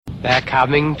They're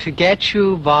coming to get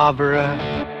you, Barbara.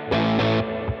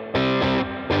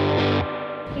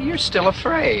 You're still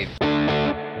afraid.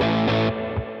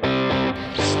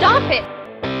 Stop it!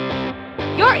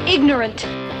 You're ignorant.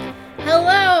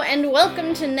 Hello and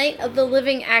welcome to Night of the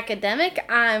Living Academic.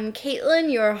 I'm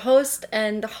Caitlin, your host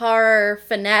and horror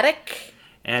fanatic.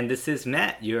 And this is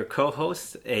Matt, your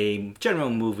co-host, a general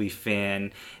movie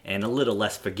fan, and a little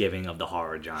less forgiving of the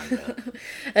horror genre.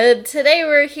 Today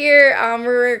we're here,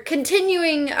 we're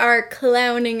continuing our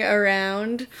clowning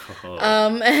around,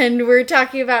 and we're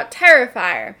talking about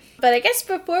Terrifier. But I guess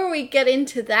before we get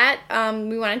into that,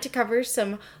 we wanted to cover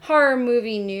some horror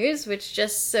movie news, which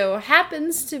just so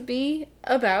happens to be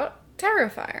about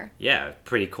Terrifier. Yeah,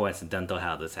 pretty coincidental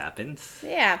how this happens.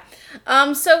 Yeah.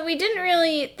 So we didn't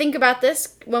really think about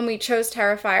this when we chose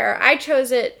Terrifier. I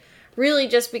chose it really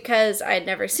just because I had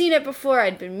never seen it before.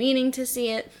 I'd been meaning to see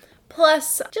it.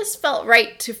 Plus, just felt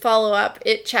right to follow up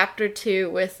It Chapter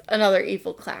 2 with another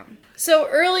evil clown. So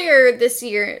earlier this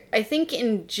year, I think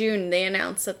in June, they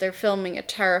announced that they're filming a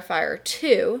Terrifier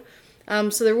 2.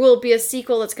 So there will be a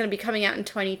sequel that's going to be coming out in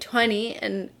 2020,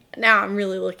 and now I'm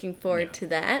really looking forward to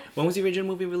that. When was the original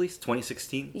movie released?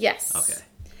 2016? Yes. Okay.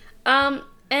 But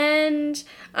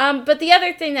the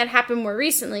other thing that happened more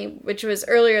recently, which was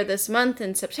earlier this month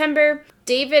in September,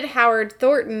 David Howard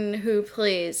Thornton, who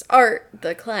plays Art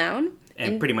the Clown.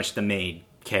 And pretty much the main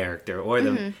character, or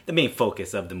the main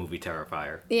focus of the movie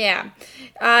Terrifier. Yeah.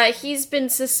 He's been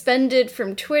suspended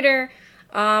from Twitter.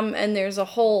 And there's a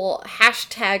whole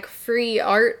hashtag free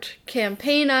art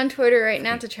campaign on Twitter right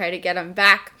now to try to get him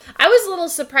back. I was a little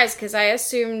surprised because I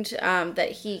assumed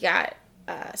that he got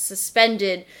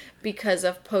suspended because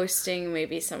of posting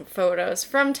maybe some photos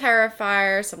from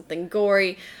Terrifier, something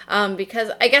gory.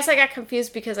 Because I guess I got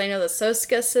confused because I know the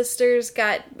Soska sisters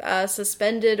got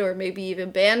suspended or maybe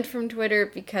even banned from Twitter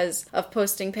because of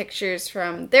posting pictures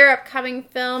from their upcoming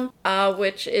film,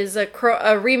 which is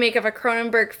a remake of a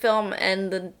Cronenberg film,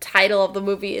 and the title of the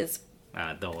movie is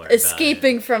don't worry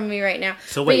escaping from me right now.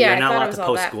 So wait, yeah, you're not allowed to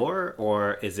post gore,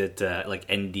 or is it like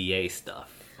NDA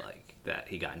stuff like that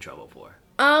he got in trouble for?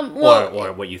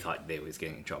 Or what you thought they was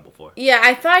getting in trouble for. Yeah,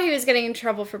 I thought he was getting in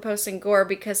trouble for posting gore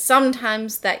because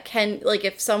sometimes that can, like,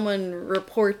 if someone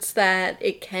reports that,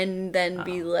 it can then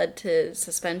be led to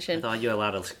suspension. I thought you were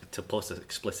allowed to post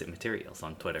explicit materials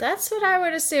on Twitter. That's what I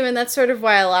would assume, and that's sort of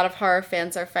why a lot of horror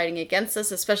fans are fighting against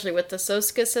this, especially with the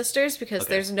Soska sisters, because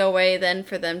there's no way then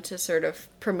for them to sort of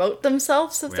promote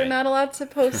themselves if they're not allowed to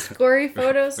post gory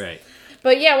photos. Right.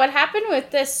 But yeah, what happened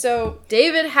with this, so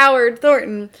David Howard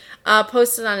Thornton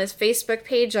posted on his Facebook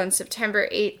page on September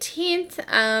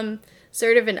 18th,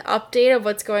 sort of an update of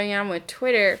what's going on with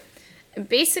Twitter. And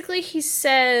basically, he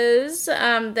says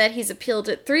that he's appealed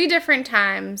it 3 different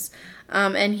times,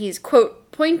 and he's,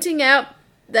 quote, pointing out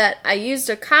that I used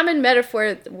a common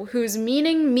metaphor whose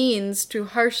meaning means to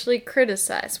harshly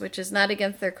criticize, which is not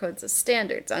against their codes of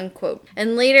standards, unquote.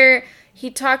 And later,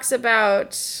 he talks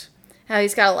about how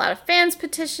he's got a lot of fans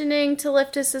petitioning to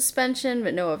lift his suspension,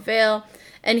 but no avail.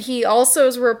 And he also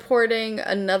is reporting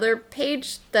another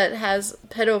page that has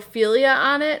pedophilia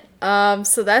on it.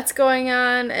 So that's going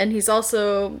on. And he's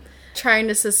also trying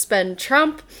to suspend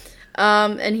Trump.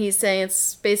 And he's saying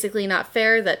it's basically not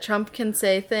fair that Trump can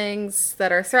say things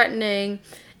that are threatening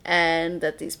and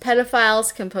that these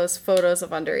pedophiles can post photos of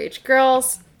underage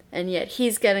girls. And yet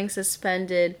he's getting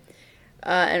suspended.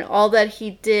 And all that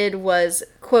he did was,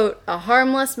 quote, a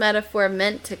harmless metaphor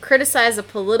meant to criticize a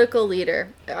political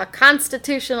leader, a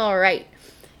constitutional right.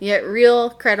 Yet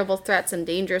real, credible threats and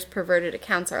dangerous perverted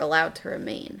accounts are allowed to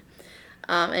remain.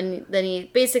 And then he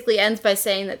basically ends by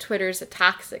saying that Twitter's a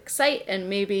toxic site and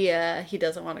maybe he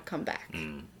doesn't want to come back.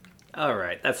 All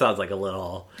right, that sounds like a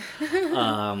little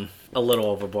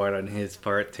overboard on his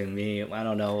part to me. I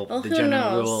don't know the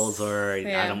general rules, or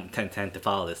I don't tend to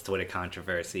follow this Twitter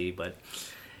controversy, but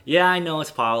yeah, I know it's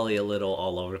probably a little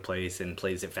all over the place and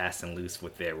plays it fast and loose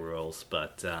with their rules,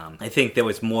 but I think there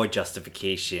was more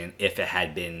justification if it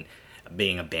had been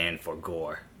being a ban for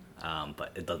gore,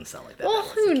 but it doesn't sound like that. Well,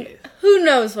 that was the case. Who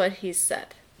knows what he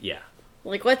said? Yeah.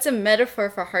 Like, what's a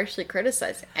metaphor for harshly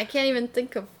criticizing? I can't even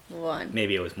think of one.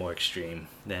 Maybe it was more extreme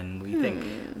than we think,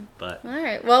 but... All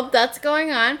right, well, that's going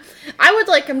on. I would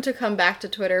like him to come back to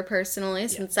Twitter, personally,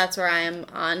 since that's where I am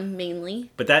on,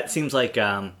 mainly. But that seems like,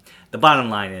 the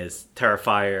bottom line is,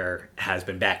 Terrifier has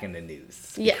been back in the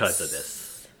news because of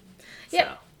this.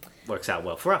 Yeah. So, works out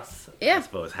well for us, I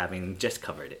suppose, having just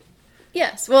covered it.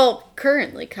 Yes, well,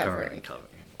 currently covering.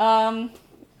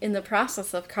 In the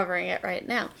process of covering it right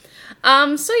now.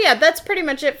 So yeah, that's pretty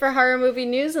much it for horror movie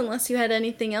news, unless you had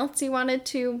anything else you wanted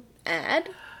to add.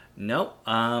 Nope.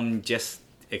 Just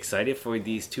excited for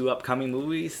these 2 upcoming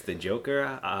movies, The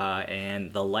Joker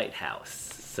and The Lighthouse.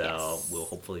 So we'll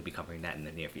hopefully be covering that in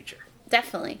the near future.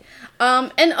 Definitely.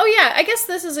 I guess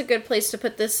this is a good place to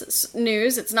put this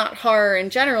news. It's not horror in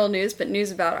general news, but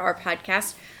news about our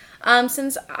podcast.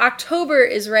 Since October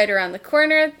is right around the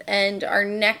corner, and our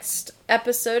next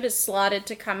episode is slotted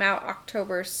to come out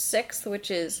October 6th,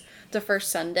 which is the first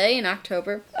Sunday in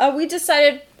October, we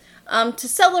decided to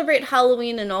celebrate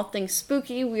Halloween and all things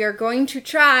spooky, we are going to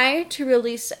try to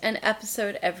release an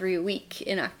episode every week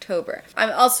in October.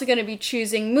 I'm also going to be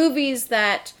choosing movies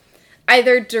that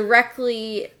either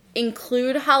directly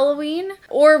include Halloween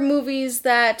or movies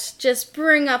that just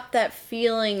bring up that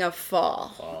feeling of fall.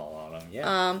 Fall autumn,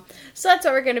 yeah. So that's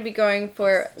what we're going to be going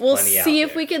for. We'll see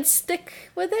if we can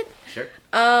stick with it. Sure.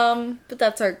 But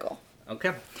that's our goal.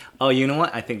 Okay. Oh, you know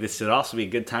what? I think this should also be a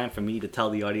good time for me to tell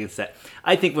the audience that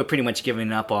I think we're pretty much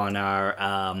giving up on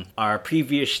our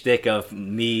previous shtick of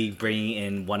me bringing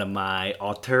in one of my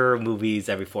auteur movies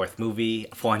every 4th movie,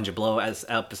 400 Below as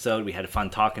episode. We had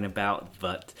fun talking about,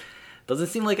 but doesn't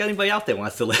seem like anybody out there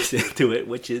wants to listen to it,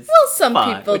 which is some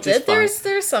fun, people did.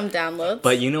 There's some downloads.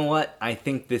 But you know what? I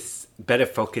think this better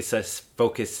focus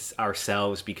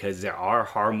ourselves, because there are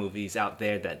horror movies out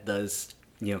there that does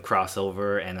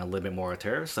crossover and a little bit more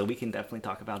auteur, so we can definitely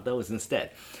talk about those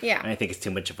instead. Yeah. And I think it's too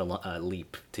much of a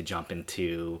leap to jump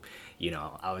into,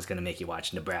 I was going to make you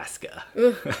watch Nebraska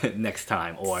next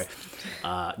time, or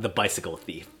The Bicycle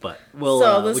Thief, but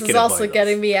this is also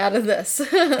getting me out of this.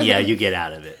 Yeah, you get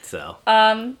out of it, so.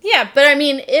 Yeah, but I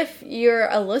mean, if you're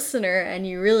a listener and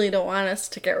you really don't want us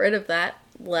to get rid of that,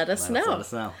 let us know. Let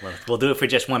us know. We'll do it for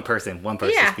just one person. One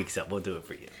person speaks up. We'll do it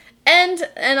for you. And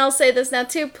I'll say this now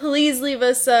too, please leave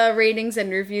us ratings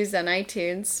and reviews on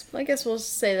iTunes. I guess we'll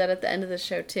say that at the end of the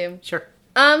show too. Sure.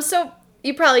 So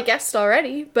you probably guessed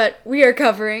already, but we are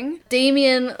covering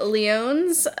Damien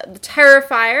Leone's The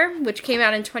Terrifier, which came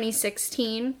out in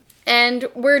 2016. And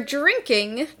we're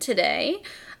drinking today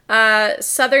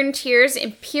Southern Tier's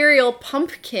Imperial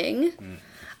Pumpkin,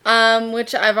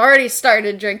 which I've already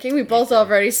started drinking. We both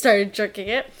already started drinking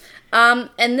it.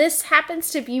 And this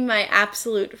happens to be my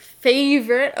absolute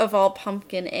favorite of all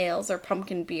pumpkin ales or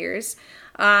pumpkin beers.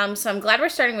 So I'm glad we're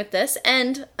starting with this.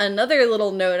 And another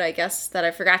little note, I guess, that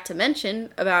I forgot to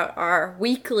mention about our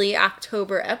weekly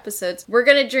October episodes, we're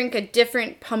going to drink a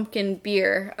different pumpkin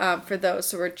beer for those.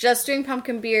 So we're just doing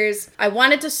pumpkin beers. I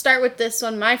wanted to start with this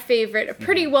one, my favorite, a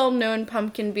pretty well-known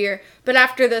pumpkin beer. But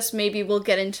after this, maybe we'll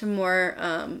get into more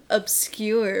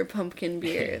obscure pumpkin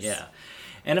beers. Yeah.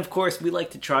 And of course, we like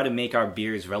to try to make our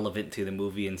beers relevant to the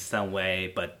movie in some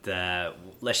way, but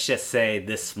let's just say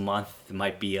this month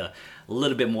might be a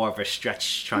little bit more of a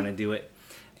stretch trying to do it.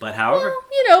 But however...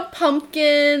 Well,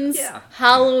 pumpkins,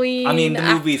 Halloween, I mean, the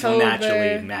movies October. will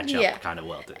naturally match up kind of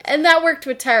well to it. And that worked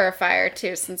with Terrifier,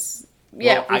 too, since, I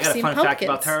got a fun pumpkins. fact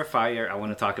about Terrifier I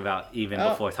want to talk about even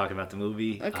before talking about the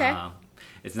movie. Okay.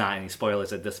 It's not any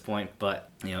spoilers at this point,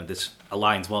 but, this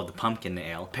aligns well with the pumpkin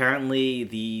ale. Apparently,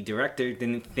 the director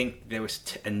didn't think there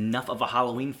was enough of a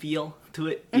Halloween feel to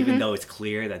it, even though it's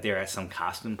clear that they're at some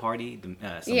costume party, some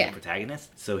of the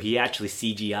protagonists. So he actually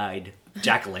CGI'd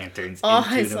jack-o'-lanterns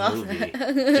into the movie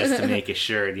just to make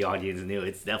sure the audience knew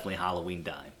it's definitely Halloween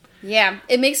time. Yeah,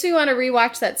 it makes me want to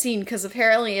rewatch that scene, because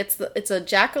apparently it's a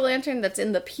jack-o'-lantern that's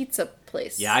in the pizza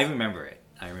place. Yeah, I remember it.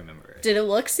 Did it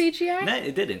look CGI? No,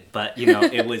 it didn't. But,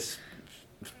 it was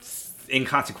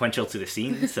inconsequential to the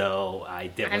scene, so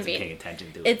I wasn't paying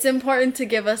attention to it. It's important to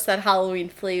give us that Halloween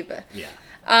flavor. Yeah.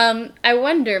 I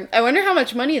wonder how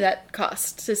much money that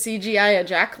cost to CGI a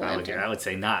jack-o'-lantern. I would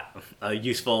say not a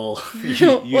useful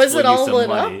Was it all lit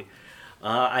up?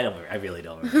 I really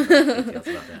don't remember details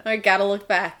about that. I gotta look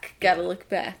back.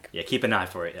 Yeah, keep an eye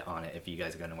on it if you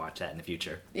guys are going to watch that in the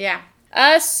future. Yeah.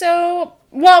 So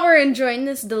while we're enjoying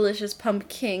this delicious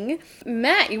pumpkin,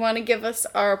 Matt, you want to give us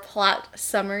our plot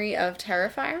summary of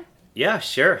Terrifier? Yeah,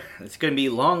 sure. It's going to be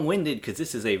long-winded because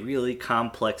this is a really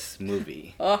complex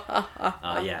movie.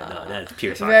 That's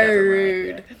pure sarcasm. Very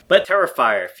rude. Right there. But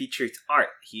Terrifier features Art.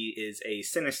 He is a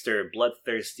sinister,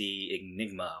 bloodthirsty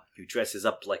enigma who dresses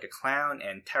up like a clown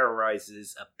and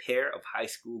terrorizes a pair of high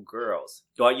school girls.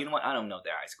 Well, you know what? I don't know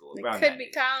their high school. It could be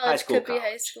college, could be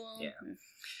high school. Yeah.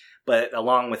 But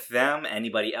along with them,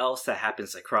 anybody else that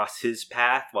happens to cross his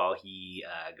path while he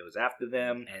goes after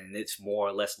them, and it's more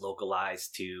or less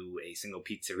localized to a single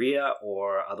pizzeria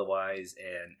or otherwise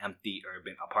an empty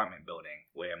urban apartment building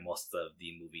where most of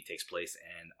the movie takes place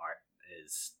and Art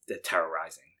is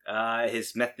terrorizing.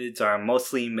 His methods are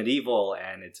mostly medieval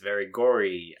and it's very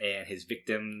gory, and his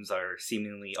victims are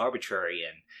seemingly arbitrary,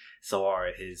 and so are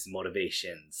his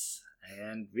motivations.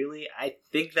 And really, I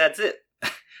think that's it.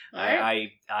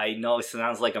 Right. I know it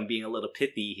sounds like I'm being a little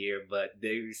pithy here, but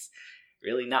there's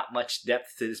really not much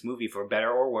depth to this movie, for better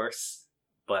or worse.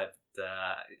 But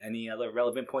any other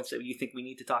relevant points that you think we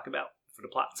need to talk about for the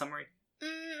plot summary?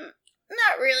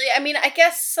 Not really. I mean, I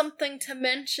guess something to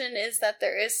mention is that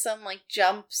there is some, like,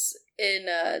 jumps in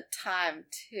time,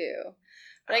 too.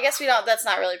 But I guess that's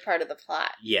not really part of the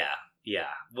plot. Yeah.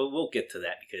 We'll get to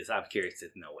that, because I'm curious to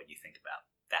know what you think about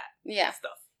that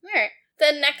stuff. Alright.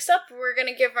 Then next up, we're going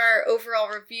to give our overall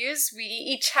reviews. We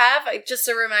each have, just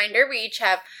a reminder,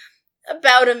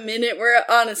 about a minute. We're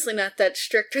honestly not that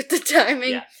strict with the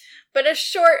timing. Yeah. But a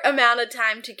short amount of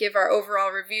time to give our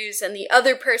overall reviews, and the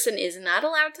other person is not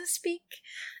allowed to speak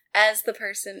as the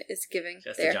person is giving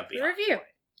their review.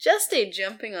 Just a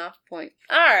jumping off point.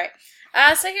 Alright.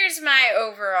 So here's my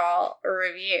overall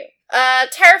review.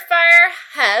 Terrifier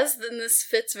has, and this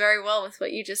fits very well with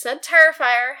what you just said,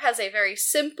 Terrifier has a very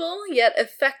simple yet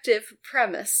effective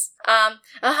premise. A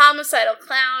homicidal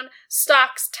clown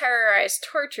stalks, terrorizes,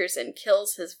 tortures, and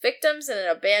kills his victims in an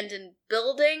abandoned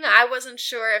building. I wasn't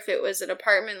sure if it was an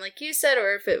apartment like you said,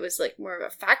 or if it was like more of a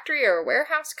factory or a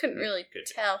warehouse. Couldn't really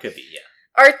tell. Could be, yeah.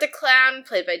 Art the Clown,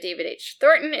 played by David H.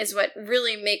 Thornton, is what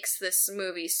really makes this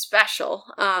movie special,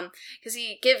 because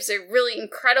he gives a really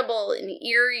incredible and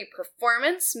eerie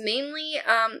performance. Mainly,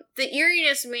 the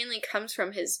eeriness mainly comes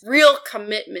from his real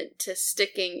commitment to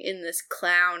sticking in this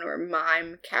clown or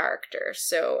mime character.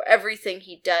 So everything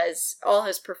he does, all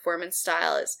his performance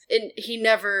style he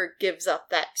never gives up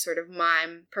that sort of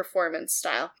mime performance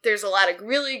style. There's a lot of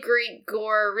really great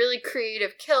gore, really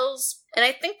creative kills. And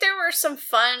I think there were some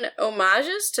fun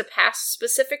homages to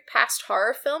specific past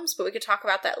horror films, but we could talk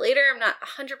about that later. I'm not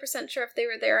 100% sure if they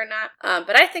were there or not,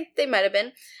 but I think they might have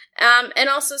been. And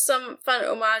also some fun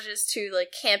homages to,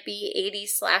 like, campy 80s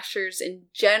slashers in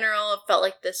general. It felt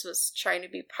like this was trying to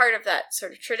be part of that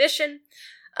sort of tradition.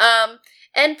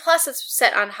 And plus it's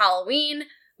set on Halloween,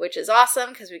 which is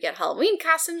awesome because we get Halloween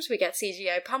costumes, we get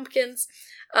CGI pumpkins.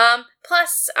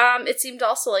 Plus, it seemed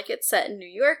also like it's set in New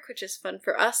York, which is fun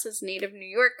for us as native New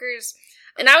Yorkers.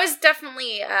 And I was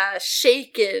definitely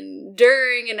shaken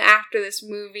during and after this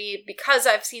movie. Because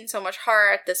I've seen so much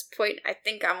horror at this point, I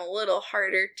think I'm a little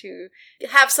harder to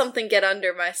have something get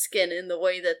under my skin in the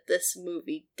way that this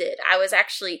movie did. I was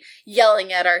actually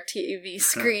yelling at our TV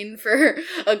screen for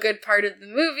a good part of the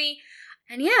movie.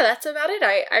 And yeah, that's about it.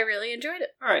 I really enjoyed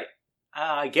it. All right.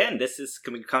 Again, this is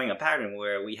becoming a pattern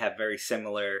where we have very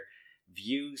similar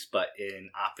views, but in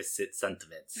opposite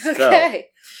sentiments. Okay.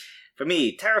 So, for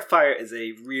me, Terrifier is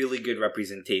a really good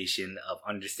representation of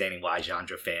understanding why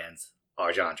genre fans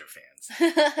are genre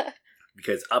fans.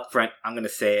 Because up front, I'm going to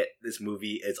say it, this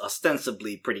movie is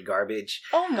ostensibly pretty garbage.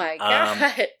 Oh my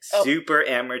god. Super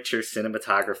amateur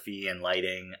cinematography and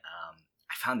lighting.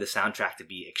 I found the soundtrack to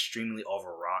be extremely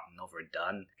overwrought and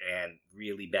overdone, and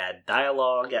really bad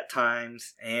dialogue at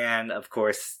times. And of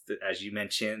course, as you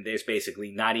mentioned, there's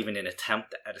basically not even an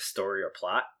attempt at a story or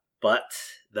plot. But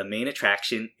the main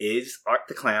attraction is Art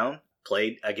the Clown,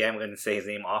 played, again, I'm going to say his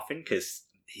name often because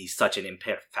he's such an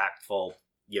impactful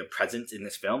presence in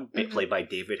this film, played by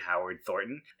David Howard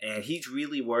Thornton. And he's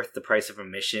really worth the price of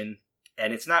admission.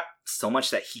 And it's not so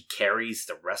much that he carries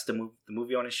the rest of the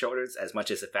movie on his shoulders as much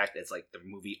as the fact that it's like the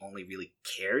movie only really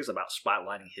cares about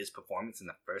spotlighting his performance in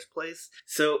the first place.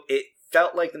 So it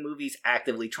felt like the movie's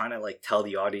actively trying to like tell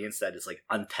the audience that it's like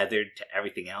untethered to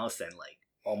everything else and like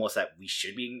almost that we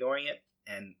should be ignoring it.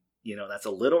 And, that's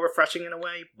a little refreshing in a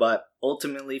way. But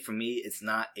ultimately for me, it's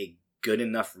not a good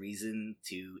enough reason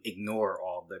to ignore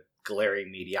all the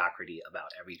glaring mediocrity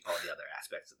about all the other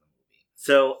aspects of the movie.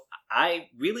 So I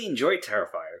really enjoyed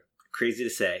Terrifier. Crazy to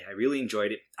say. I really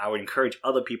enjoyed it. I would encourage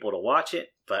other people to watch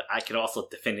it, but I could also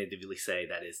definitively say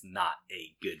that it's not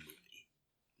a good movie.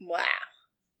 Wow.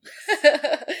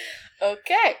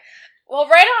 Okay. Well,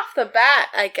 right off the bat,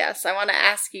 I guess, I want to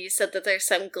ask you said that there's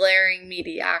some glaring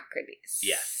mediocrities.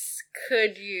 Yes.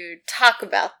 Could you talk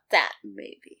about that,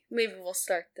 maybe? Maybe we'll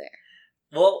start there.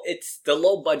 Well, it's the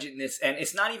low budgetness, and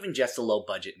it's not even just the low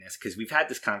budgetness, because we've had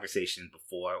this conversation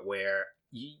before where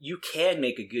you can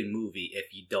make a good movie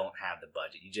if you don't have the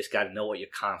budget. You just got to know what your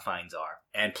confines are.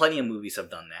 And plenty of movies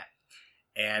have done that.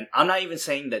 And I'm not even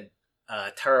saying that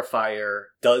Terrifier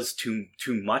does too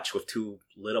much with too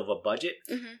little of a budget.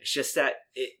 Mm-hmm. It's just that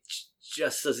it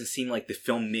just doesn't seem like the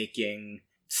filmmaking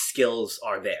skills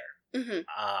are there. Mm-hmm.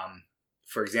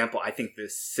 For example, I think the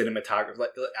cinematography, like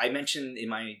I mentioned in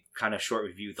my kind of short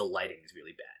review, the lighting is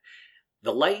really bad.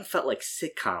 The lighting felt like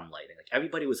sitcom lighting. Like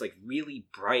everybody was like really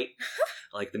bright.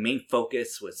 Like the main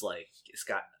focus was like, it's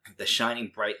got the shining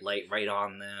bright light right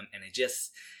on them. And it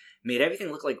just made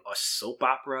everything look like a soap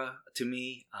opera to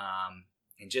me.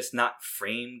 and just not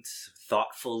framed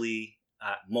thoughtfully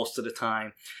most of the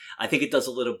time. I think it does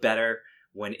a little better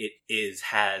when it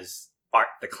has Art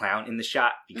the Clown in the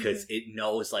shot, because it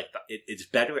knows like it's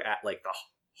better at like the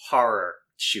horror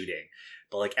shooting,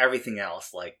 but like everything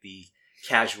else, like the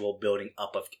casual building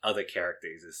up of other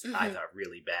characters is I thought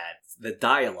really bad. The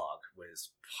dialogue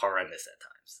was horrendous at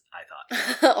times,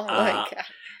 I thought. Oh my God.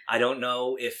 I don't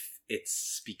know if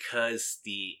it's because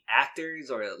the actors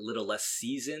are a little less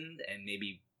seasoned and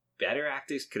maybe better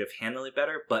actors could have handled it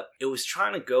better, but it was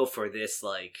trying to go for this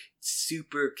like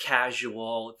super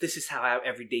casual, this is how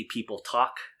everyday people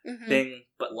talk thing,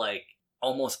 but like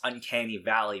almost uncanny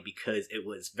valley, because it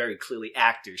was very clearly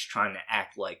actors trying to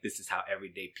act like this is how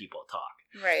everyday people talk.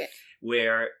 Right.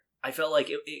 Where I felt like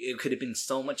it could have been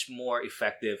so much more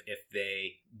effective if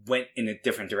they went in a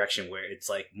different direction, where it's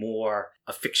like more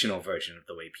a fictional version of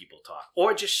the way people talk,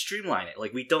 or just streamline it.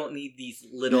 Like, we don't need these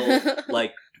little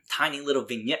like tiny little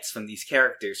vignettes from these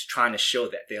characters trying to show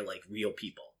that they're like real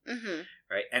people.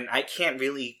 Right. And I can't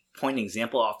really point an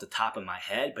example off the top of my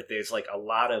head, but there's like a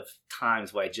lot of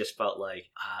times where I just felt like,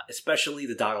 especially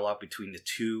the dialogue between the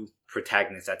two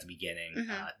protagonists at the beginning,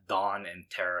 Dawn and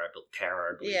Tara,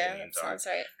 I believe their names are.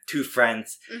 Right. Two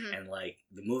friends, and like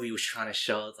the movie was trying to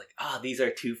show, it's like, these are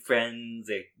two friends,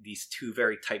 these two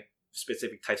very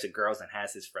specific types of girls, and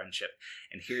has this friendship,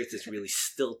 and here's this really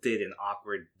stilted and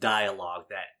awkward dialogue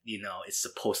that, you know, is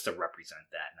supposed to represent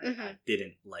that, and I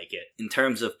didn't like it. In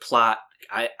terms of plot,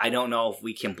 I don't know if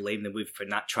we can blame the movie for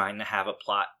not trying to have a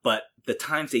plot, but the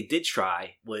times they did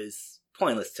try was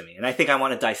pointless to me, and I think I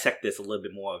want to dissect this a little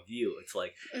bit more of you. It's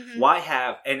like, why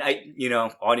have, and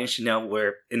audience should know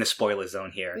we're in the spoiler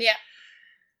zone here. Yeah.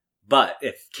 But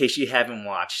in case you haven't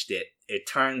watched it, it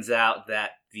turns out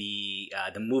that the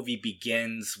movie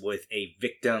begins with a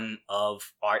victim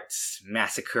of Art's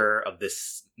massacre of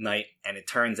this night, and it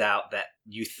turns out that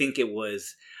you think it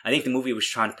was, I think the movie was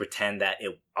trying to pretend that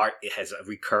it has a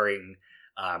recurring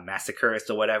massacreist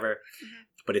or whatever,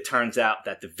 but it turns out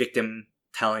that the victim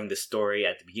telling the story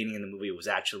at the beginning of the movie was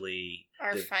actually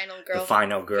the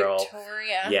final girl.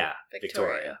 Victoria. Yeah,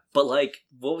 Victoria. But like,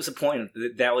 what was the point?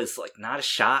 That was like not a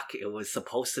shock. It was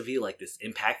supposed to be like this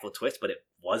impactful twist, but it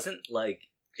wasn't. Like,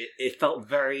 it felt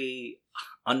very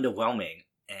underwhelming.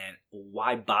 And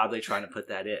why bother trying to put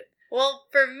that in? Well,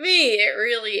 for me, it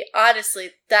really,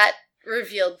 honestly, that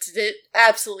reveal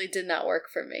absolutely did not work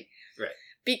for me. Right.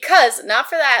 Because, not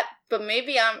for that, but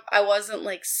maybe I wasn't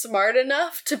like smart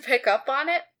enough to pick up on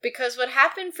it. Because what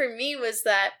happened for me was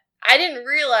that I didn't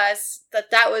realize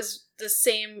that was the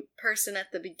same person at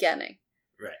the beginning.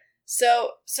 Right.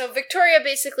 So Victoria,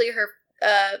 basically,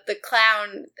 the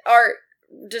clown, Art,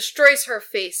 destroys her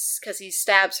face because he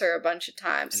stabs her a bunch of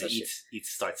times. And so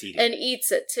starts eating. And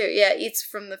eats it too. Yeah, eats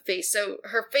from the face. So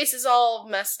her face is all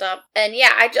messed up. And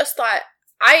yeah, I just thought,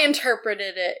 I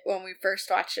interpreted it when we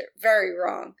first watched it very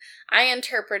wrong. I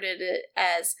interpreted it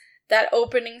as that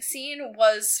opening scene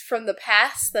was from the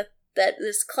past, that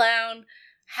this clown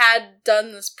had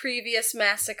done this previous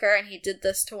massacre and he did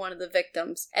this to one of the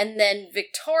victims. And then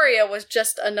Victoria was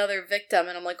just another victim.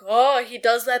 And I'm like, oh, he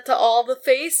does that to all the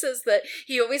faces, that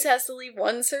he always has to leave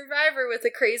one survivor with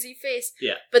a crazy face.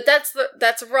 Yeah. But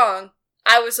that's wrong.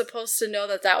 I was supposed to know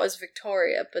that was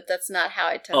Victoria, but that's not how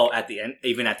I took it. Oh, at the end?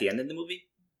 Even at the end of the movie?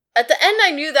 At the end,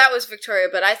 I knew that was Victoria,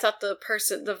 but I thought the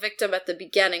victim at the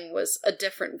beginning was a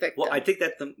different victim. Well, I think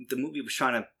that the movie was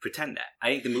trying to pretend that. I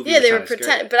think the movie they were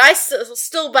pretending, but I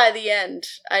still by the end,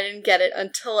 I didn't get it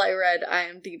until I read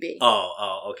IMDb.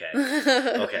 Oh,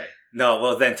 okay. Okay. No,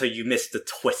 well then, so you missed the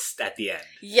twist at the end.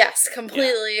 Yes,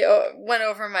 completely went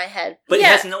over my head. But it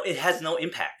has no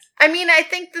impact. I mean, I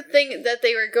think the thing that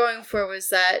they were going for was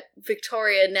that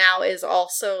Victoria now is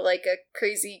also like a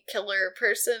crazy killer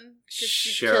person.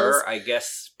 Sure, I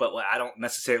guess, but I don't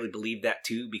necessarily believe that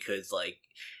too, because like,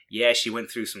 yeah, she went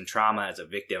through some trauma as a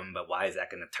victim, but why is that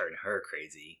going to turn her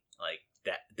crazy? Like,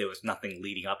 that there was nothing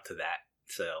leading up to that.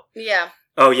 So yeah.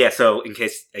 Oh yeah. So in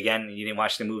case again you didn't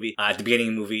watch the movie, at the beginning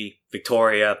of the movie,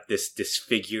 Victoria, this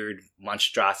disfigured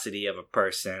monstrosity of a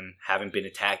person, having been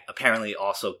attacked, apparently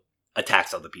also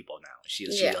attacks other people now. She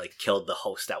like killed the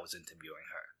host that was interviewing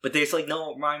her. But there's like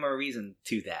no rhyme or reason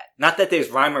to that. Not that there's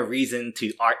rhyme or reason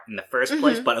to Art in the first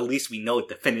place, but at least we know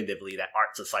definitively that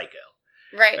Art's a psycho.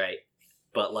 Right. Right.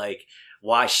 But like,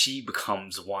 why she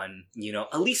becomes one,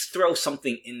 at least throw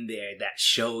something in there that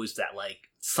shows that like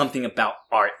something about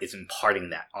Art is imparting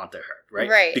that onto her, right?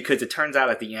 Right. Because it turns out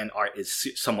at the end, Art is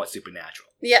somewhat supernatural.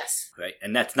 Yes. Right?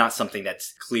 And that's not something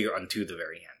that's clear unto the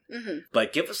very end.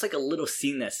 But give us like a little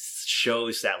scene that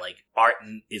shows that like Art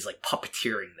is like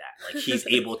puppeteering that. Like he's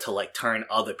able to like turn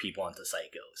other people into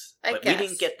psychos. But we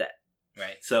didn't get that.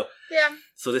 right? So yeah.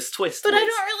 So this twist, but I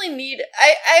don't really need.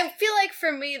 I feel like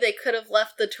for me they could have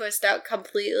left the twist out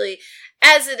completely.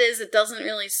 As it is, it doesn't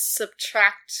really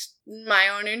subtract my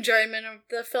own enjoyment of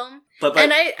the film.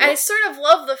 And I sort of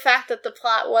love the fact that the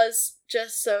plot was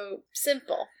just so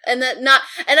simple, and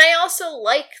I also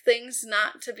like things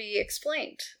not to be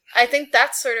explained. I think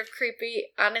that's sort of creepy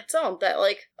on its own, that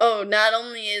like, oh, not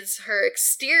only is her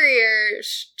exterior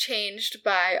changed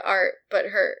by art, but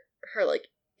her like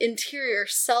interior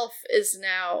self is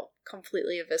now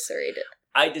completely eviscerated.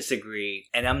 I disagree,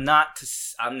 and I'm not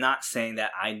saying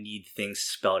that I need things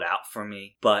spelled out for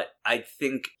me, but I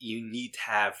think you need to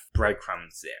have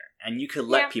breadcrumbs there, and you could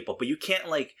let people, but you can't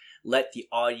like let the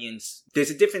audience.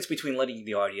 There's a difference between letting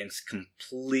the audience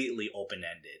completely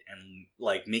open-ended and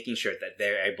like making sure that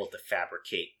they're able to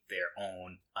fabricate their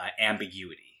own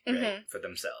ambiguity. Right, for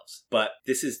themselves. But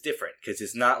this is different because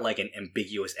it's not like an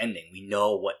ambiguous ending. We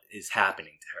know what is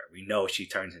happening to her. We know she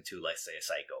turns into, let's say, a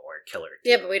psycho or a killer.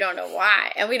 Yeah, but we don't know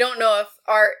why. And we don't know if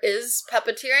art is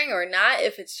puppeteering or not,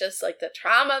 if it's just like the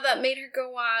trauma that made her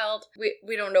go wild.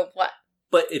 We don't know what.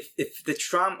 But if the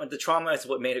trauma is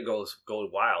what made her go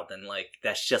wild, then like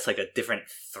that's just like a different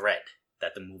thread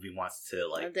that the movie wants to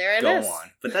like go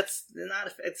on, but that's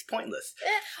not. It's pointless.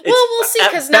 Well, we'll see,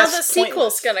 because now the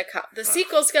sequel's gonna come. The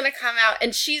sequel's gonna come out,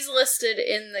 and she's listed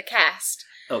in the cast.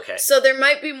 Okay, so there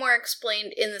might be more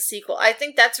explained in the sequel. I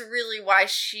think that's really why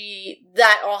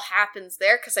that all happens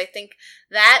there, because I think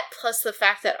that plus the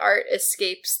fact that Art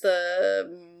escapes the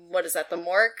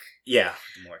morgue. Yeah,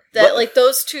 the morgue. That like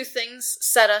those two things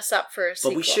set us up for a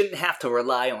sequel. But we shouldn't have to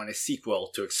rely on a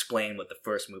sequel to explain what the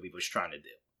first movie was trying to do.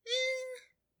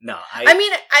 No, I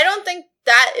mean, I don't think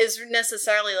that is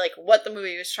necessarily like what the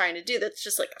movie was trying to do. That's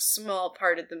just like a small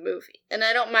part of the movie, and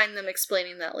I don't mind them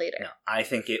explaining that later. No, I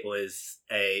think it was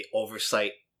a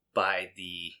oversight by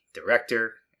the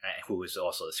director, who was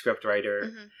also the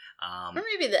scriptwriter, or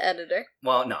maybe the editor.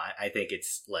 Well, no, I think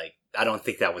it's like I don't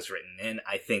think that was written in.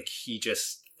 I think he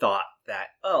just thought that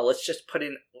let's just put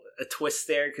in a twist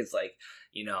there because like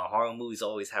horror movies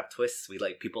always have twists.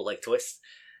 People like twists.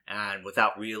 And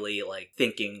without really like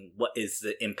thinking what is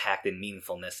the impact and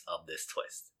meaningfulness of this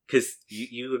twist, because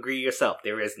you agree yourself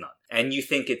there is none, and you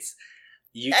think it's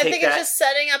it's just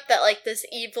setting up that like this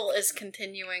evil is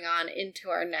continuing on into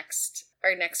our next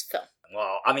film.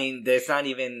 Well, I mean, there's not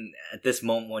even at this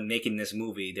moment when making this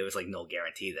movie, there was like no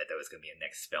guarantee that there was going to be a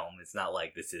next film. It's not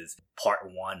like this is part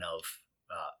one of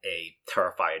a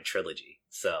Terrifier trilogy.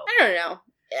 So I don't know.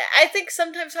 I think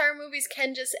sometimes horror movies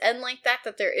can just end like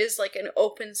that there is like an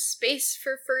open space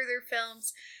for further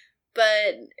films,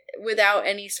 but without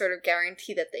any sort of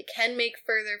guarantee that they can make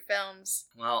further films.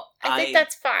 Well, I think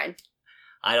that's fine.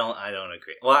 I don't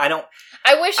agree. Well, I don't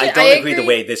agree the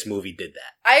way this movie did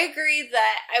that. I agree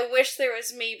that I wish there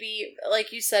was maybe,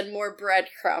 like you said, more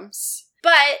breadcrumbs.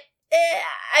 But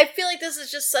I feel like this is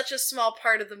just such a small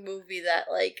part of the movie that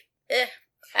like,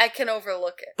 I can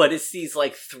overlook it. But it's these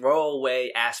like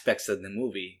throwaway aspects of the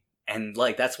movie, and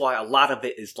like that's why a lot of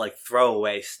it is like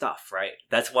throwaway stuff, right?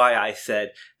 That's why I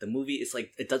said the movie is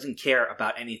like it doesn't care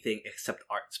about anything except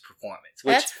Art's performance.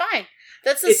 That's fine.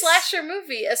 That's a slasher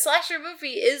movie. A slasher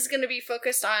movie is going to be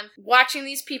focused on watching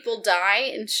these people die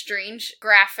in strange,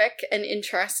 graphic, and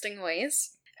interesting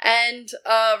ways. And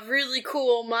a really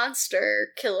cool monster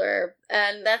killer,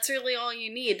 and that's really all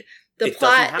you need. The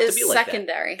plot is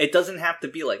secondary. It doesn't have to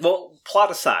be like... Well, plot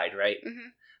aside, right? Mm-hmm.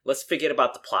 Let's forget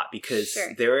about the plot, because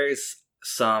there is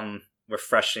some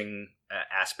refreshing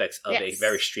aspects of a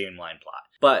very streamlined plot.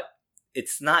 But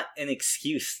it's not an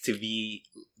excuse to be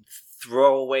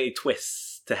throwaway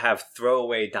twists, to have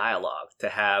throwaway dialogue, to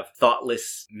have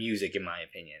thoughtless music, in my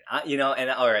opinion. And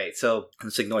alright, so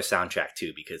let's ignore soundtrack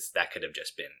too, because that could have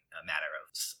just been a matter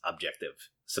of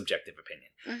subjective opinion.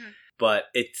 Mm-hmm. But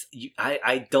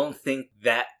I don't think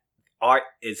that art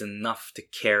is enough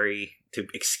to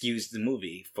excuse the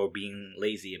movie for being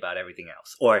lazy about everything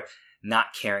else, or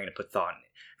not caring to put thought in it.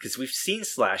 Because we've seen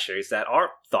slashers that are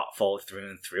thoughtful through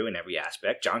and through in every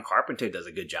aspect. John Carpenter does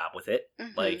a good job with it.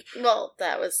 Mm-hmm.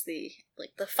 That was the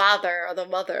father or the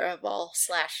mother of all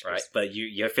slashers, right? But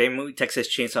your favorite movie, Texas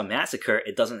Chainsaw Massacre,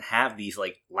 it doesn't have these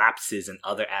like lapses in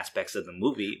other aspects of the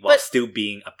movie, while still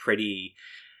being a pretty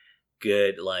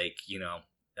good,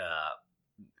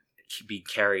 be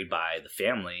carried by the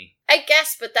family. I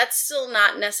guess, but that's still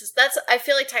not necessary. I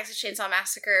feel like Texas Chainsaw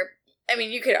Massacre. I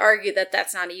mean, you could argue that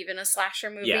that's not even a slasher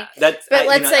movie. Yeah, let's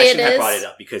say it is. I brought it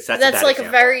up because that's like example.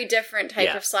 A very different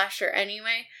type of slasher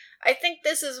anyway. I think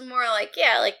this is more like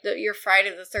your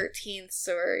Friday the 13th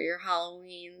or your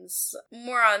Halloweens,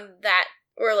 more on that,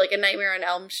 or like a Nightmare on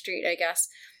Elm Street, I guess.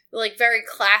 like very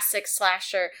classic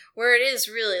slasher, where it is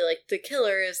really like the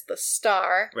killer is the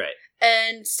star. Right.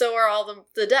 And so are all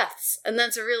the deaths. And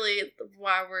that's really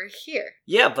why we're here.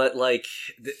 Yeah, but like,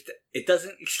 it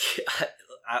doesn't...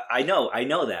 I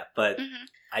know that, but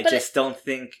I just don't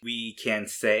think we can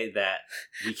say that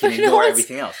we can ignore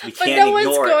everything else. We can't ignore everything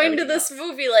else. But no one's going to this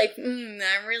movie like,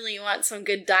 I really want some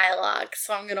good dialogue,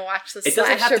 so I'm going to watch this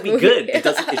slasher movie. It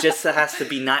doesn't have to be good. It just has to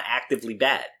be not actively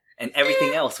bad. And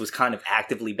everything else was kind of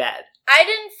actively bad. I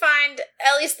didn't find,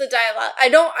 at least the dialogue,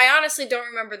 I honestly don't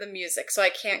remember the music, so I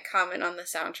can't comment on the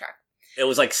soundtrack. It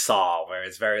was like Saw, where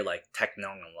it's very like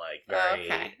techno and like very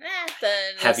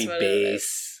heavy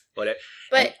bass. But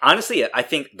honestly, I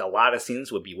think a lot of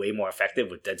scenes would be way more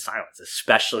effective with dead silence,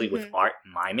 especially with Art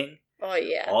miming. Oh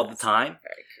yeah, all the time.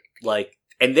 Very creepy. Like,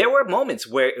 and there were moments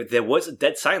where there was a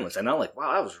dead silence, and I'm like,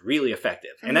 wow, that was really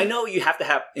effective. And I know you have to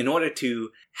have, in order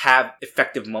to have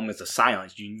effective moments of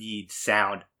silence, you need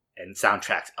sound and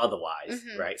soundtracks otherwise,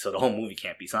 right? So the whole movie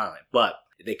can't be silent. But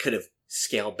they could have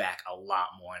scaled back a lot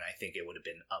more, and I think it would have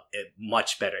been a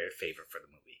much better favor for the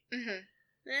movie.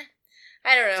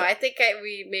 I don't know. So, I think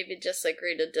we maybe just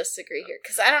agree to disagree here.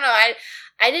 Because I don't know.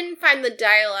 I didn't find the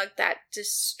dialogue that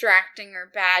distracting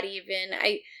or bad even.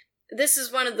 This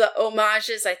is one of the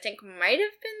homages I think might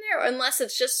have been there, unless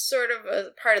it's just sort of a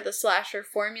part of the slasher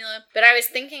formula. But I was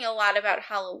thinking a lot about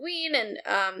Halloween and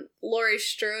Laurie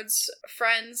Strode's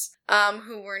friends,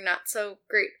 who were not so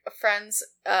great friends,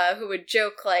 who would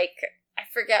joke like, I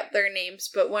forget their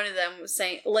names, but one of them was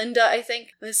saying, Linda, I think,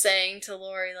 was saying to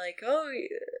Laurie, like, oh,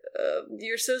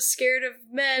 you're so scared of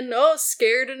men. Oh,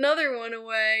 scared another one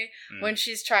away. When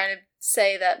she's trying to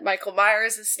say that Michael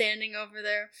Myers is standing over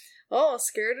there. Oh,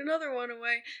 scared another one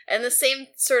away. And the same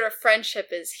sort of friendship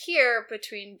is here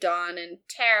between Dawn and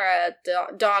Tara.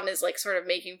 Dawn is like sort of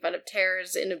making fun of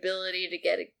Tara's inability to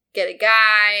get a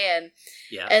guy,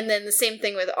 and then the same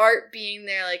thing with Art being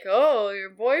there, like, oh, your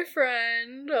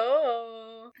boyfriend,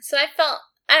 oh. So I felt,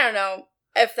 I don't know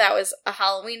if that was a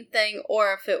Halloween thing,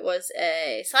 or if it was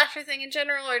a slasher thing in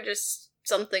general, or just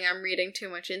something I'm reading too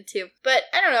much into. But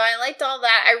I don't know, I liked all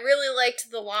that. I really liked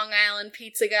the Long Island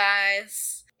pizza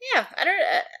guys. Yeah,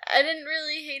 I didn't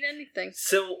really hate anything.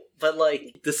 So, but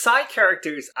like, the side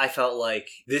characters, I felt like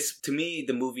this, to me,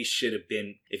 the movie should have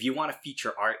been, if you want to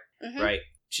feature Art, right?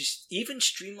 Just even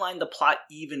streamline the plot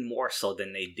even more so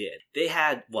than they did. They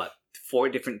had, 4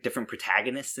 different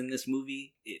protagonists in this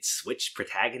movie? It switched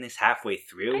protagonists halfway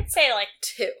through? I'd say like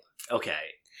 2.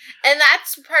 Okay. And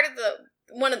that's part of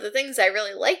one of the things I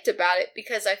really liked about it,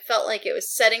 because I felt like it was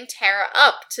setting Tara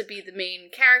up to be the main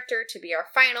character, to be our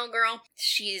final girl.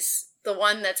 She's the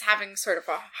one that's having sort of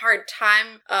a hard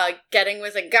time getting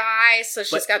with a guy, so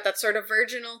she's got that sort of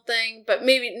virginal thing, but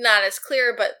maybe not as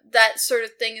clear, but that sort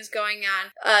of thing is going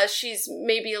on. She's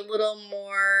maybe a little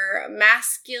more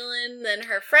masculine than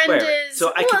her friend is. So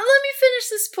let me finish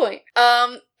this point.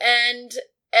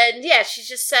 And yeah, she's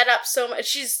just set up so much.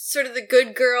 She's sort of the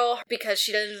good girl because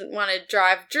she doesn't want to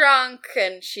drive drunk,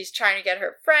 and she's trying to get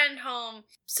her friend home.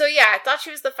 So yeah, I thought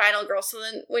she was the final girl. So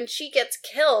then when she gets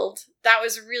killed, that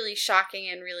was really shocking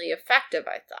and really effective,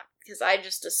 I thought. Because I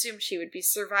just assumed she would be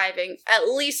surviving at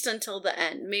least until the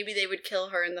end. Maybe they would kill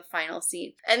her in the final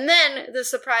scene. And then the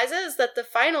surprise is that the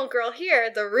final girl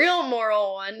here, the real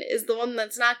moral one, is the one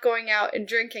that's not going out and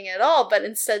drinking at all, but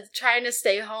instead trying to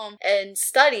stay home and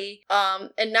study,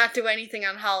 and not do anything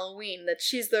on Halloween. That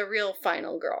she's the real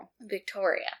final girl,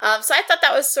 Victoria. So I thought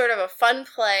that was sort of a fun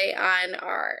play on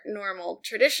our normal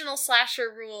traditional slasher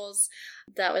rules.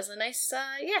 That was a nice,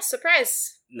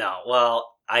 surprise. No,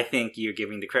 well, I think you're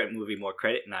giving the movie more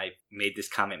credit, and I made this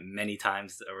comment many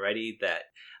times already, that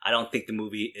I don't think the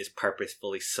movie is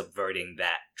purposefully subverting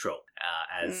that trope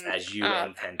as you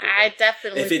intended. I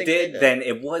definitely think if it did, then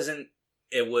it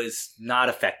was not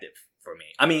effective for me.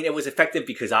 I mean, it was effective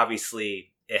because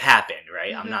obviously it happened,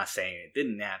 right? I'm not saying it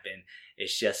didn't happen.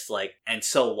 It's just like, and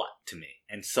so what to me?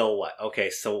 And so what? Okay,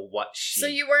 so what? So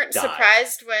you weren't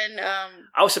surprised when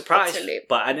I was surprised,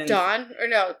 but I didn't. Dawn? Or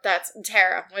no, that's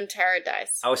Tara. When Tara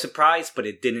dies, I was surprised, but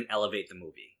it didn't elevate the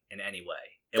movie in any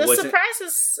way. The surprise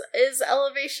is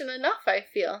elevation enough, I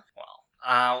feel.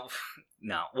 Well,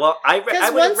 no. Well, I would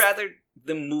have rather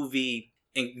the movie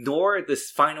ignore this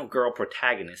final girl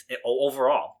protagonist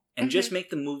overall, and just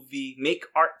make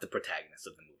Art the protagonist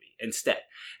of the movie instead,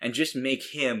 and just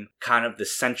make him kind of the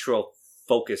central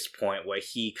focus point where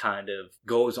he kind of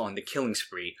goes on the killing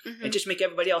spree, and just make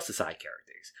everybody else the side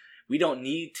characters. We don't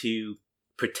need to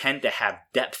pretend to have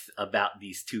depth about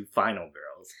these 2 final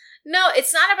girls. No,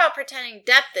 it's not about pretending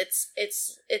depth.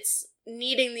 It's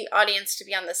needing the audience to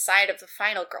be on the side of the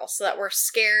final girl so that we're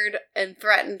scared and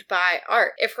threatened by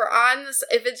Art. If we're on this,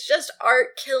 if it's just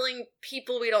Art killing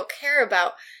people we don't care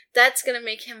about, that's going to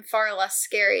make him far less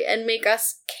scary and make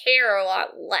us care a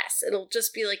lot less. It'll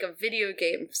just be like a video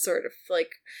game, sort of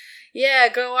like, yeah,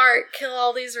 go Art, kill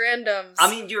all these randoms. I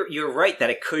mean, you're right that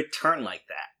it could turn like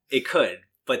that. It could.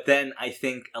 But then I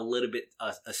think a little bit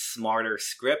a smarter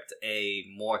script, a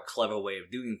more clever way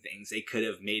of doing things, they could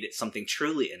have made it something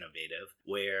truly innovative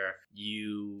where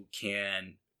you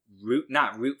can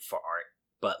not root for Art,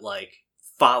 but like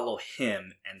follow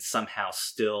him and somehow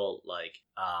still like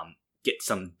get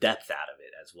some depth out of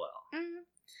it as well. Mm-hmm.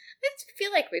 I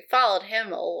feel like we followed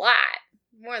him a lot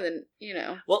more than,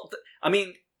 Well, I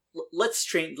mean, let's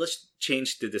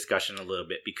change the discussion a little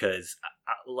bit because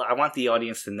I want the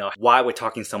audience to know why we're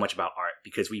talking so much about Art,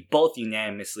 because we both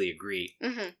unanimously agree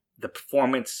the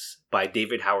performance by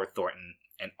David Howard Thornton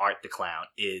and Art the Clown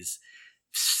is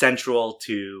central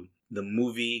to the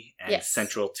movie and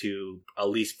central to, at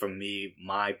least for me,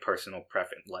 my personal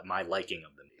preference, my liking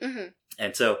of the movie.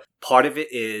 And so part of it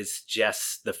is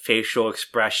just the facial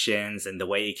expressions and the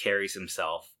way he carries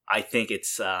himself. I think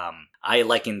it's, I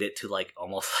likened it to like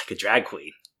almost like a drag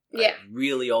queen. Like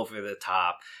really over the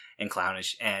top and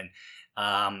clownish. And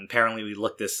apparently we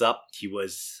looked this up.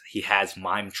 He has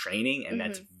mime training, and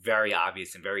that's very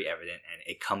obvious and very evident. And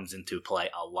it comes into play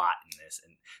a lot in this.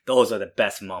 And those are the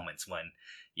best moments when,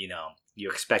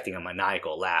 you're expecting a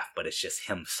maniacal laugh, but it's just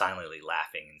him silently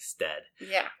laughing instead.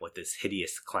 Yeah. With this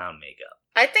hideous clown makeup.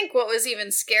 I think what was even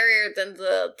scarier than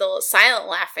the silent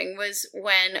laughing was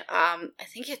when, I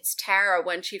think it's Tara,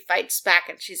 when she fights back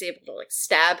and she's able to like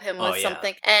stab him with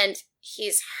something. And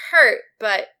he's hurt,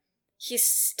 but he's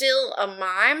still a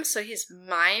mime, so he's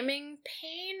miming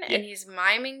pain and he's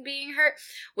miming being hurt,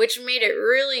 which made it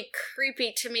really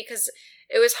creepy to me because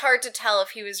it was hard to tell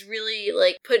if he was really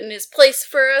like put in his place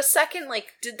for a second. Like,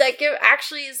 is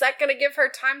that going to give her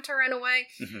time to run away?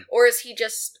 Or is he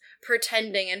just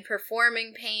pretending and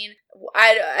performing pain?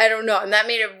 I don't know. And that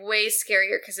made it way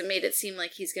scarier because it made it seem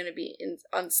like he's going to be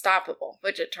unstoppable,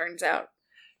 which it turns out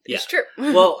is true.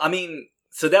 Well, I mean,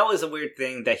 so that was a weird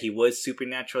thing that he was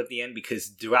supernatural at the end, because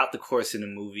throughout the course of the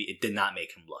movie, it did not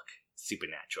make him look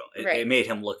supernatural. It made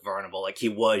him look vulnerable, like he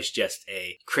was just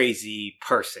a crazy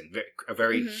person, a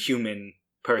very human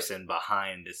person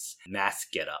behind this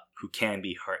mask getup who can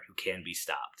be hurt, who can be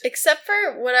stopped. Except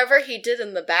for whatever he did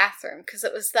in the bathroom, because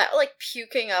it was that like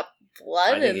puking up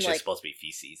blood. I think it's just supposed to be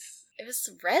feces. It was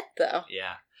red though.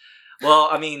 Yeah. Well,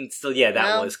 I mean, still,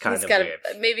 that was kind of weird.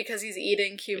 Maybe because he's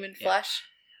eating human flesh.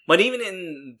 But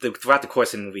even throughout the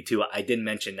course of the movie too, I did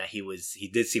mention that he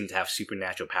did seem to have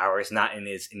supernatural powers, not in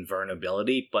his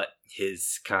invulnerability, but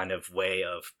his kind of way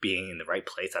of being in the right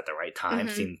place at the right time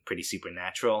seemed pretty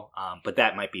supernatural. But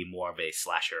that might be more of a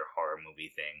slasher horror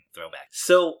movie thing throwback.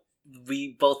 So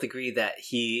we both agree that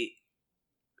he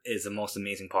is the most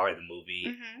amazing part of the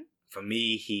movie. For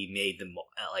me, he made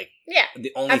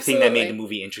the only thing that made the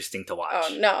movie interesting to watch.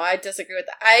 Oh, no, I disagree with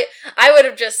that. I would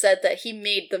have just said that he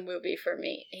made the movie for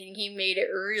me, and he made it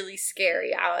really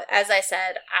scary. As I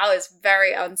said, I was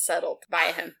very unsettled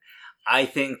by him. I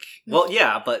think, well,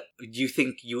 yeah, but do you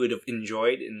think you would have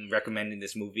enjoyed and recommended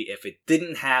this movie if it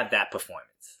didn't have that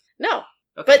performance? No.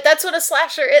 Okay. But that's what a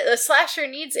slasher is. A slasher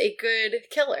needs a good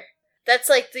killer. That's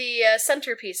like the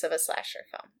centerpiece of a slasher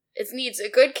film. It needs a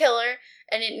good killer,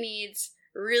 and it needs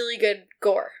really good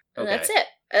gore. And that's it.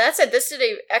 And that's it. This did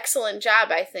an excellent job,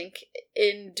 I think,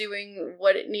 in doing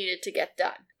what it needed to get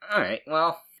done. All right,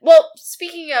 well,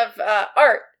 speaking of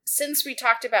Art, since we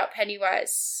talked about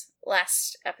Pennywise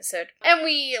last episode, and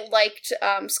we liked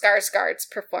Skarsgård's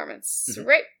performance,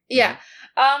 right? Yeah.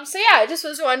 I just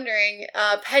was wondering,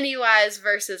 Pennywise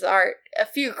versus Art, a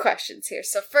few questions here.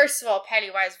 So first of all,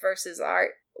 Pennywise versus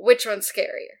Art, which one's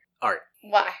scarier? Art.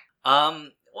 Why?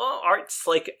 Well, Art's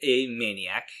like a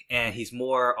maniac, and he's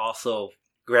more also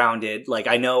grounded. Like,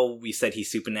 I know we said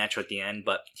he's supernatural at the end,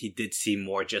 but he did seem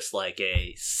more just like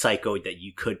a psycho that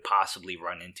you could possibly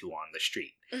run into on the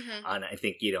street. And I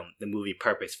think, the movie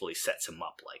purposefully sets him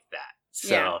up like that.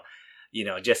 So,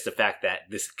 just the fact that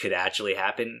this could actually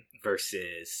happen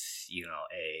versus,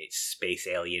 a space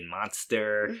alien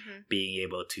monster being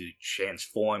able to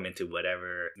transform into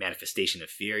whatever manifestation of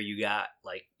fear you got.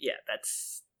 Like, yeah,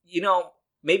 that's,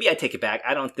 maybe I take it back.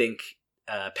 I don't think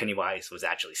Pennywise was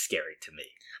actually scary to me.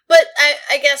 But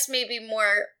I guess maybe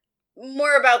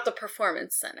more about the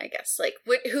performance then, I guess. Like,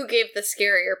 who gave the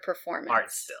scarier performance?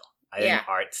 Art still. I think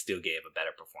Art still gave a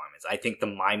better performance. I think the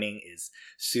miming is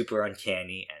super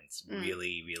uncanny and it's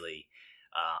really, really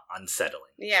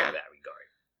unsettling for that regard.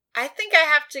 I think I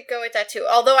have to go with that too.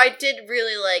 Although I did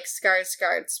really like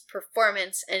Skarsgård's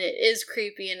performance, and it is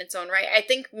creepy in its own right. I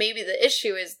think maybe the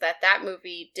issue is that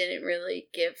movie didn't really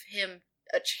give him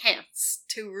a chance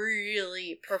to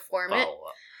really perform it.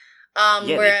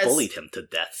 Whereas, they bullied him to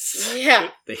death. Yeah.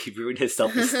 They ruined his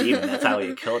self-esteem, and that's how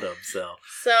he killed him, so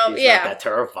he's yeah. not that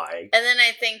terrifying. And then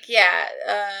I think,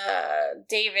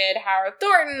 David Howard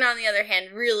Thornton, on the other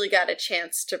hand, really got a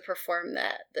chance to perform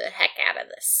the heck out of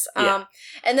this.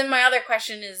 And then my other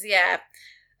question is,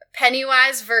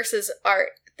 Pennywise versus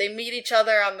Art. They meet each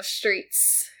other on the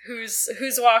streets.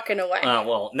 Who's walking away?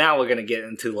 Well, now we're gonna get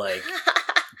into, like...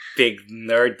 big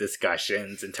nerd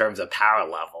discussions in terms of power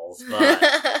levels, but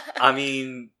I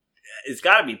mean, it's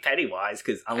got to be Pennywise,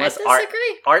 because unless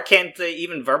Art can't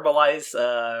even verbalize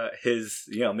his,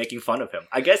 making fun of him.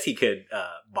 I guess he could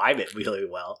vibe it really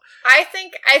well. I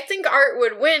think Art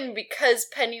would win because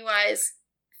Pennywise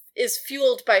is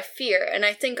fueled by fear, and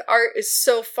I think Art is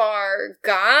so far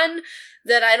gone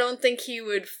that I don't think he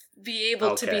would be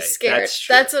able to be scared.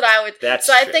 That's what I would.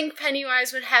 I think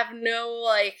Pennywise would have no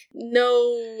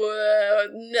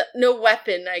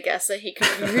weapon, I guess, that he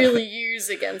could really use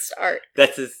against Art.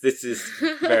 This is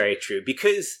very true,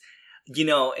 because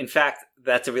in fact,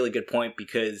 that's a really good point,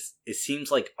 because it seems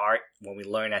like Art, when we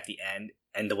learn at the end,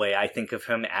 and the way I think of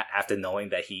him after knowing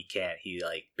that he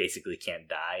basically can't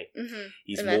die,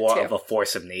 he's more of a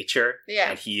force of nature,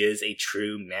 and he is a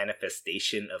true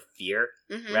manifestation of fear,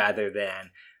 rather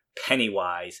than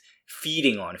Pennywise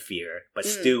feeding on fear, but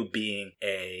still being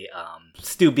a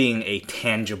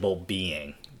tangible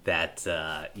being that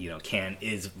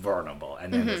is vulnerable,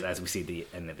 and then as we see the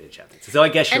end of the chapter. So I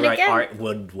guess you're right. Art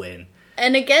would win.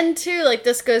 And again, too, like,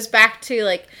 this goes back to,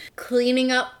 like,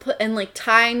 cleaning up and, like,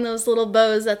 tying those little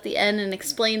bows at the end and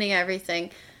explaining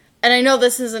everything. And I know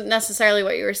this isn't necessarily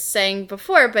what you were saying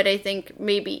before, but I think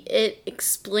maybe it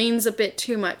explains a bit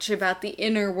too much about the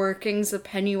inner workings of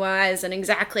Pennywise and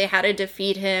exactly how to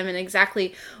defeat him and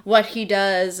exactly what he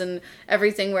does and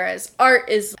everything, whereas Art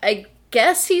is, I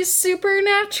guess he's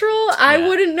supernatural. Yeah. I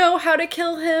wouldn't know how to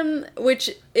kill him, which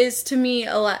is, to me,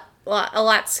 a lot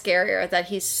scarier, that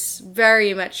he's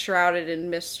very much shrouded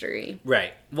in mystery.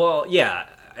 Right. Well, yeah,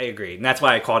 I agree. And that's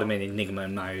why I called him an enigma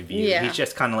in my review. Yeah. He's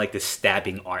just kind of like this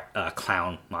stabbing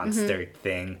clown monster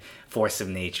thing, force of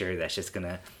nature that's just going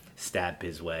to stab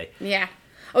his way. Yeah.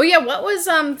 Oh, yeah, what was,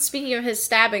 speaking of his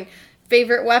stabbing,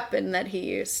 favorite weapon that he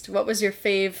used? What was your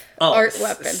Art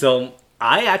weapon? So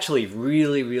I actually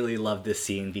really, really love this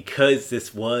scene, because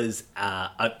this was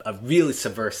a really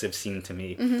subversive scene to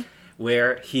me.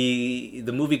 Where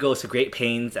the movie goes to great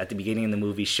pains at the beginning of the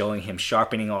movie, showing him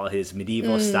sharpening all his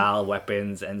medieval style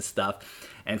weapons and stuff.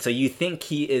 And so you think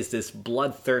he is this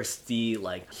bloodthirsty,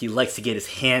 like, he likes to get his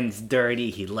hands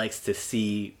dirty. He likes to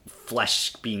see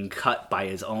flesh being cut by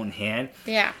his own hand.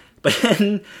 Yeah. But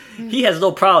then he has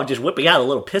no problem just whipping out a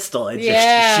little pistol and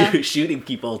just shooting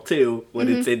people too when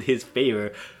it's in his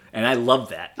favor. And I love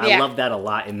that. I love that a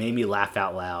lot. It made me laugh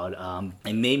out loud.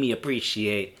 It made me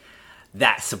appreciate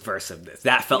that subversiveness.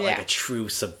 That felt like a true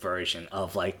subversion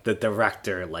of, like, the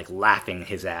director, like, laughing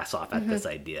his ass off at this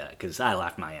idea, because I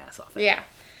laughed my ass off at it. Yeah.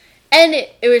 And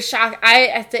it was shocking.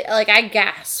 I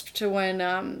gasped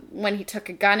when he took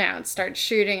a gun out and started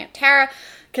shooting at Tara.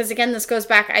 Because, again, this goes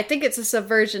back, I think it's a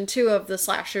subversion, too, of the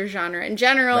slasher genre in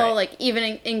general. Right. Like,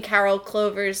 even in Carol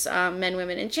Clover's Men,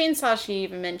 Women, and Chainsaw, she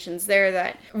even mentions there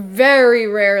that very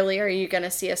rarely are you going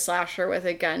to see a slasher with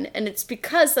a gun. And it's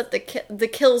because that the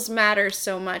kills matter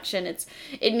so much, and it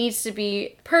needs to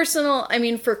be personal. I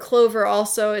mean, for Clover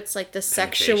also, it's like the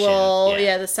sexual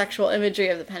imagery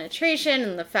of the penetration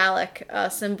and the phallic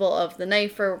symbol of the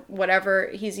knife or whatever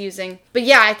he's using. But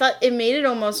yeah, I thought it made it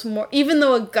almost more, even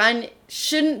though a gun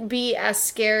shouldn't be as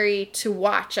scary to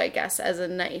watch, I guess, as a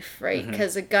knife, right?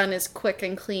 Because a gun is quick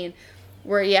and clean,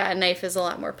 where, a knife is a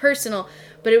lot more personal.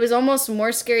 But it was almost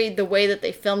more scary the way that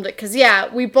they filmed it. Because,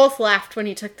 we both laughed when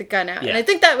he took the gun out. Yeah. And I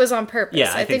think that was on purpose.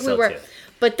 Yeah, I think so, too.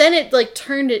 But then it, like,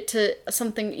 turned it to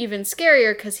something even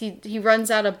scarier, because he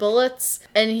runs out of bullets,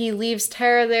 and he leaves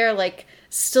Tara there, like,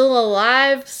 still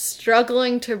alive,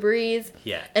 struggling to breathe.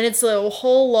 Yeah. And it's a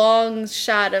whole long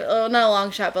shot of, not a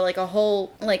long shot, but like a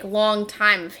whole, like, long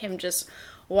time of him just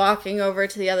walking over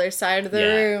to the other side of the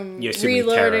room,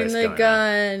 reloading the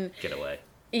gun. Get away.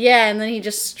 Yeah, and then he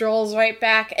just strolls right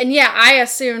back. And I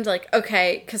assumed, like,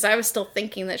 okay, because I was still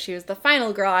thinking that she was the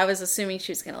final girl, I was assuming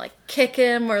she was going to, like, kick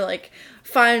him or, like,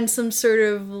 find some sort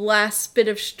of last bit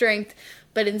of strength.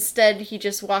 but instead he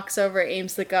just walks over,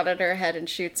 aims the gun at her head, and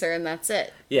shoots her, and that's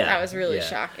it. Yeah. That was really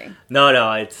shocking.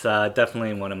 No, it's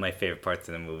definitely one of my favorite parts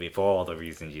of the movie for all the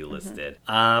reasons you listed.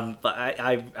 But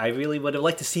I really would have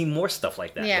liked to see more stuff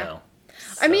like that, though.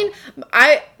 So. I mean,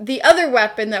 the other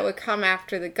weapon that would come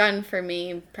after the gun for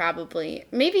me, probably,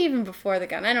 maybe even before the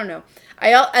gun, I don't know.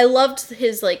 I loved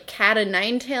his, like, cat o'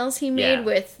 nine tails he made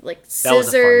with, like,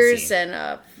 scissors and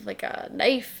a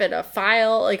knife and a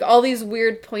file, like, all these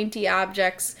weird pointy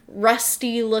objects,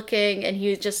 rusty looking, and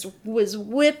he just was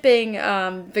whipping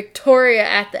Victoria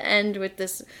at the end with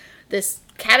this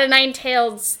cat o' nine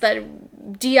tails that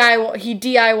he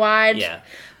DIY'd. Yeah.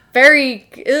 Very,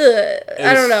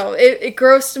 I don't know. It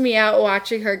grossed me out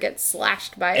watching her get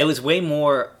slashed by it. It was way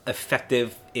more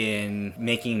effective in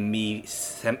making me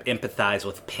empathize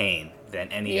with pain than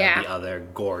any of the other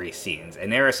gory scenes. And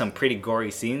there are some pretty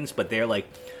gory scenes, but they're like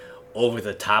over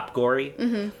the top gory.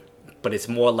 Mm-hmm. But it's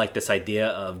more like this idea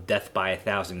of death by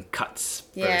 1,000 cuts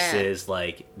versus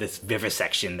like this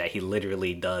vivisection that he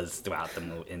literally does throughout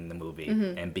in the movie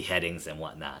and beheadings and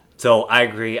whatnot. So I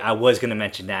agree. I was going to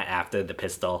mention that after the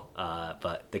pistol,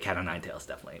 but the cat o' nine tails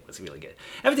definitely was really good.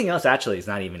 Everything else actually is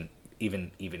not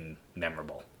even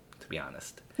memorable, to be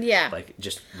honest. Yeah. Like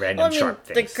just random sharp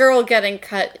things. The girl getting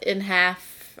cut in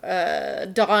half.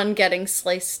 Dawn getting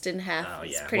sliced in half. Oh,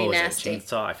 yeah. It's pretty nasty. A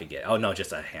chainsaw? I forget. Oh, no,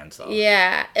 just a handsaw.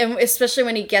 Yeah, and especially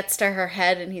when he gets to her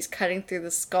head and he's cutting through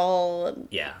the skull. And,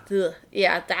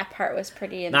 yeah, that part was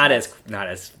pretty intense. Not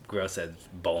as gross as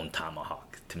Bone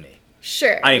Tomahawk to me.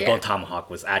 Sure. I think Bone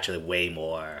Tomahawk was actually way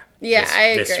more I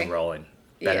agree. visceral and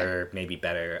maybe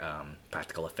better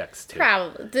practical effects too.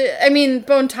 Probably. I mean,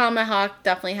 Bone Tomahawk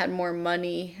definitely had more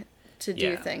money to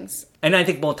do things. And I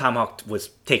think Bone Tomahawk was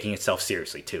taking itself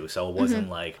seriously too, so it wasn't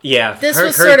like this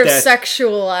was sort of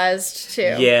sexualized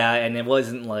too. Yeah, and it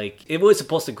wasn't like it was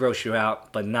supposed to gross you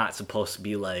out, but not supposed to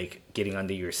be like getting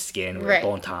under your skin. Where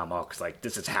Bone Tomahawk's like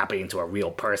this is happening to a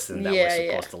real person that we're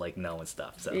supposed to like know and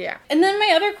stuff. So and then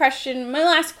my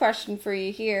last question for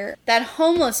you here: that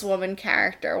homeless woman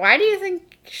character. Why do you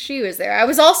think she was there? I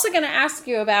was also going to ask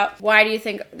you about why do you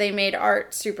think they made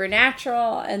Art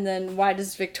supernatural, and then why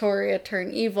does Victoria turn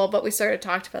evil? But we sort of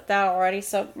talked about that already.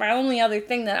 So my only other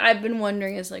thing that I've been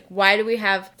wondering is like, why do we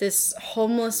have this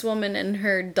homeless woman and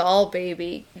her doll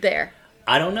baby there?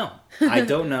 I don't know.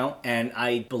 And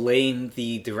I blame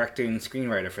the director and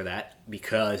screenwriter for that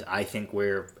because I think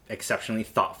we're exceptionally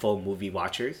thoughtful movie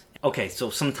watchers. Okay, so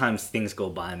sometimes things go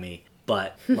by me,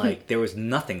 but like there was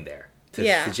nothing there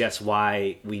to suggest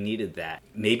why we needed that.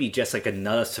 Maybe just like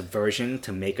another subversion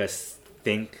to make us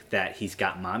think that he's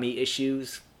got mommy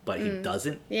issues, but he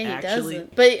doesn't. Yeah, he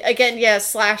doesn't. But again,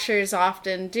 slashers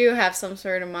often do have some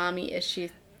sort of mommy issue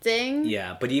thing.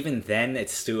 Yeah, but even then,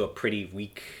 it's still a pretty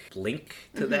weak link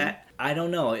to that. I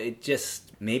don't know.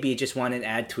 Maybe it just wanted to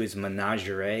add to his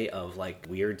menagerie of like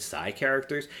weird side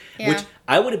characters, which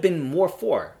I would have been more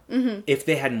for if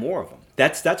they had more of them.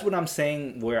 That's what I'm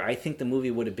saying. Where I think the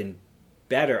movie would have been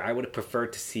better. I would have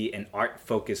preferred to see an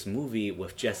art-focused movie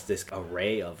with just this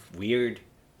array of weird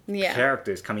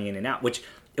characters coming in and out, which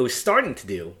it was starting to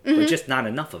do, but just not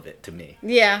enough of it to me.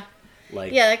 Yeah.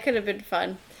 That could have been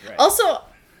fun. Right. Also,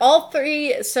 all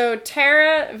three, so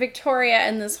Tara, Victoria,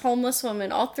 and this homeless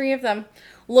woman, all three of them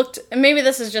looked, and maybe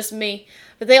this is just me,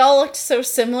 but they all looked so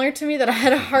similar to me that I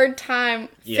had a hard time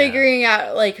figuring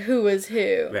out, like, who was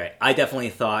who. Right. I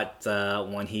definitely thought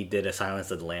when he did a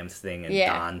Silence of the Lambs thing and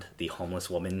donned the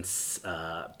homeless woman's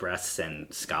breasts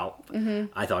and scalp,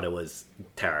 I thought it was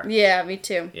Tara. Yeah, me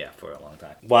too. Yeah, for a long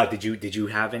time. Well, did you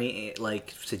have any,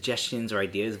 like, suggestions or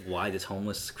ideas of why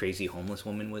this crazy homeless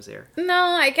woman was there? No,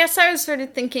 I guess I was sort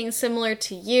of thinking similar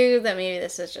to you, that maybe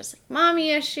this is just, like,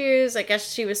 mommy issues. I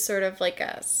guess she was sort of like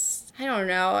I don't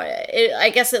know.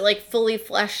 I guess it like fully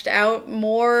fleshed out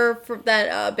more for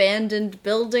that abandoned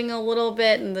building a little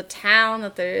bit in the town,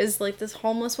 that there is like this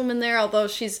homeless woman there. Although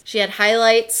she had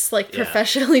highlights, like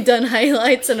professionally done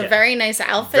highlights, and a very nice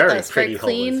outfit that was very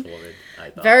clean.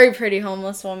 Very pretty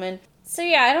homeless woman. So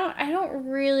yeah, I don't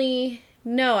really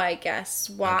know, I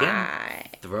guess, why. Again,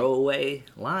 throwaway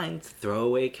lines,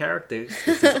 throwaway characters.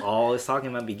 This is all it's talking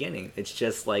about beginning. It's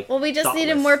just like we just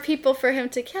needed more people for him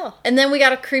to kill. And then we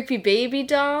got a creepy baby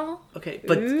doll. Okay,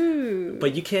 but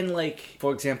you can, like,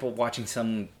 for example, watching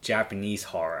some Japanese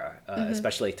horror,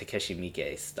 especially Takeshi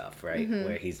Miike stuff, right?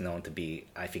 Where he's known to be,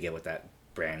 I forget what that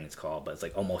brand is called, but it's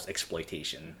like almost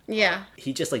exploitation. Yeah.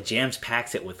 He just like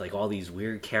packs it with like all these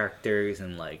weird characters,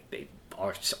 and like they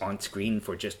are on screen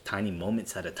for just tiny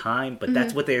moments at a time, but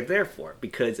that's what they're there for,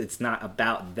 because it's not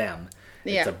about them.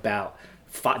 It's about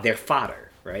their fodder,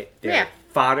 right? They're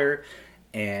fodder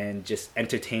and just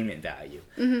entertainment value.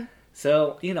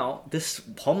 So, this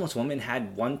homeless woman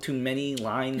had one too many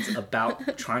lines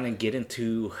about trying to get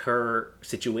into her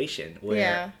situation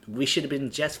where we should have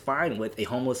been just fine with a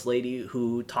homeless lady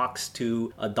who talks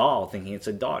to a doll thinking it's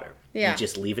a daughter. Yeah. And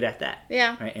just leave it at that.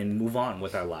 Yeah. Right? And move on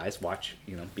with our lives. Watch,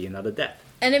 be another death.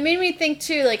 And it made me think,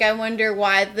 too, like, I wonder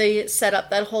why they set up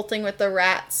that whole thing with the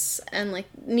rats and, like,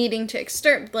 needing to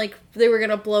exterminate, like, they were going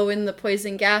to blow in the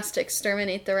poison gas to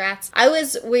exterminate the rats. I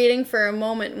was waiting for a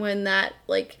moment when that,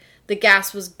 like, the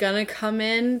gas was going to come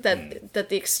in, that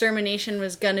the extermination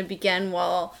was going to begin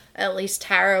while at least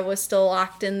Tara was still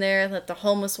locked in there, that the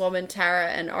homeless woman, Tara,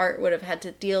 and Art would have had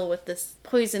to deal with this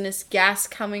poisonous gas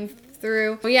coming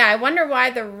through. Well, yeah, I wonder why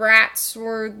the rats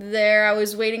were there. I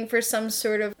was waiting for some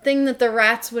sort of thing that the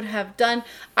rats would have done.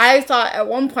 I thought at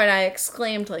one point I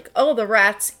exclaimed, like, oh, the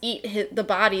rats eat the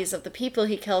bodies of the people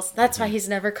he kills. That's why he's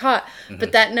never caught.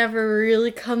 But that never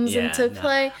really comes into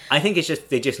play. I think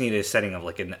they just needed a setting of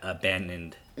like an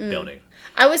abandoned building.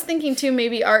 I was thinking too,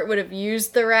 maybe Art would have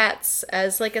used the rats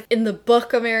as like in the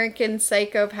book American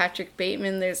Psycho, Patrick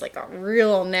Bateman, there's like a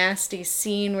real nasty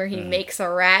scene where he makes a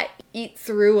rat eat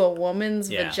through a woman's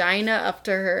vagina up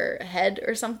to her head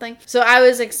or something. So I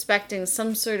was expecting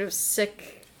some sort of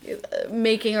sick,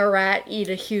 making a rat eat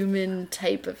a human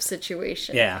type of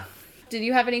situation. Yeah. Did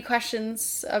you have any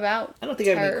questions about I don't think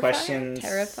I have any questions.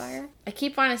 Terrifier? I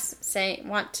keep want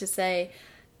to say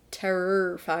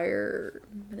Terrifier,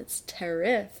 but it's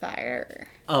Terrifier.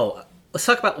 Oh, let's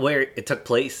talk about where it took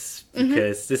place,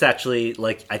 because this actually,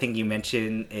 like, I think you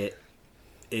mentioned it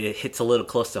hits a little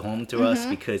close to home to us,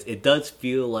 because it does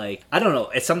feel like, I don't know,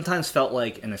 it sometimes felt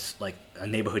like in a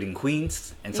neighborhood in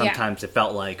Queens, and sometimes it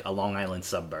felt like a Long Island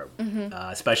suburb.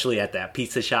 Especially at that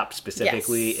pizza shop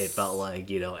specifically, it felt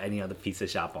like, any other pizza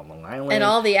shop on Long Island. And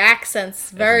all the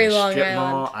accents, very Long Strip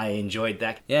Island. Mall, I enjoyed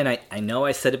that. Yeah, and I know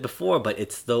I said it before, but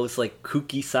it's those like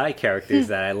kooky side characters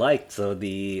that I liked. So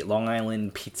the Long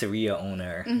Island pizzeria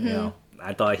owner,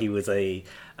 I thought he was a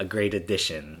great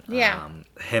addition. Yeah.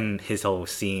 His whole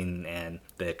scene and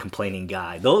the complaining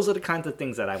guy. Those are the kinds of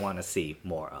things that I want to see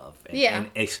more of. And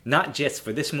it's not just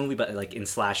for this movie, but like in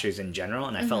slashers in general.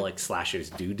 And I felt like slashers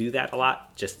do that a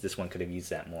lot. Just this one could have used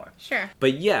that more. Sure.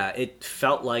 But yeah, it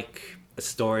felt like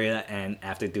Astoria, and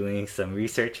after doing some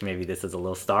research, maybe this is a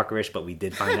little stalkerish, but we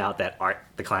did find out that Art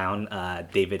the Clown,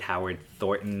 David Howard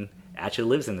Thornton, actually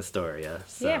lives in Astoria.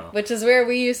 So. Yeah, which is where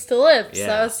we used to live, so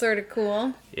that was sort of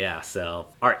cool. Yeah, so,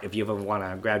 Art, if you ever want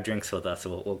to grab drinks with us,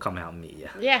 we'll come out and meet you.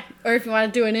 Yeah, or if you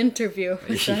want to do an interview.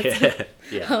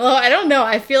 Yeah. Although, I don't know,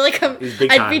 I feel like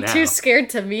I'd be too scared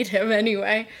to meet him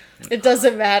anyway. It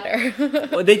doesn't matter.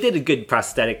 Well, they did a good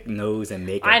prosthetic nose and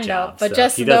makeup job, but so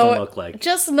he doesn't look like...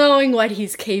 Just knowing what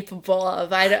he's capable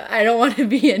of, I don't want to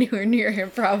be anywhere near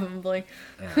him, probably.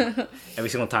 Yeah. Every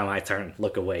single time I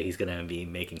look away, he's going to be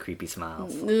making creepy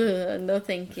smiles. Ugh, no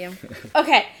thank you.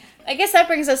 Okay, I guess that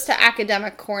brings us to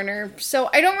Academic Corner. So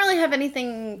I don't really have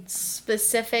anything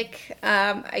specific.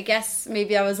 I guess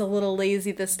maybe I was a little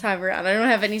lazy this time around. I don't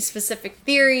have any specific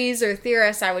theories or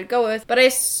theorists I would go with, but I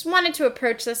just wanted to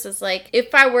approach this as like,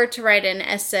 if I were to write an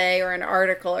essay or an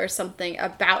article or something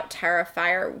about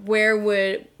Terrifier, where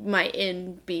would my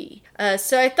in be?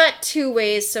 So I thought two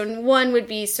ways. So one would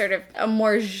be sort of a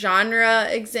more genre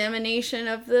examination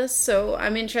of this. So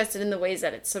I'm interested in the ways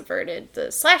that it subverted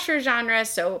the slasher genre.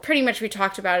 So pretty much we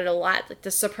talked about it a lot, like the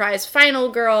surprise final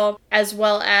girl, as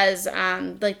well as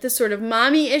like the sort of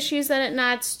mommy issues that it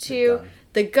nods to.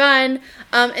 The gun,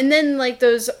 and then like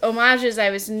those homages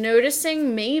I was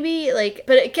noticing, maybe like,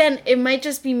 but again, it might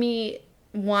just be me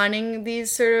wanting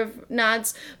these sort of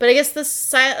nods, but I guess the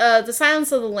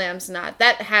Silence of the Lambs nod,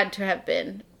 that had to have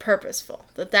been purposeful.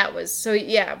 That was so,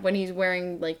 yeah, when he's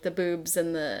wearing like the boobs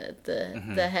and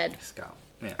the head scalp.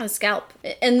 Yeah. A scalp,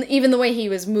 and even the way he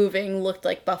was moving looked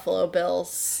like Buffalo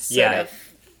Bill's sort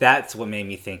of. That's what made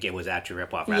me think it was actually a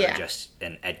ripoff rather than just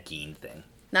an Ed Gein thing.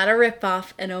 Not a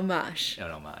ripoff, an homage. An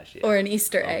homage, yeah. Or an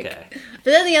Easter egg. But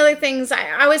then the other things,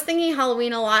 I was thinking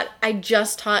Halloween a lot. I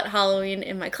just taught Halloween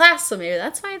in my class, so maybe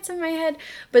that's why it's in my head.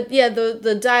 But yeah,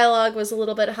 the dialogue was a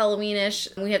little bit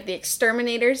Halloweenish. We have the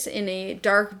exterminators in a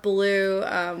dark blue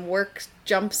work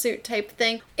jumpsuit type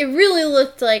thing. It really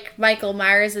looked like Michael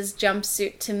Myers'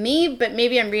 jumpsuit to me, but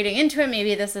maybe I'm reading into it.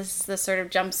 Maybe this is the sort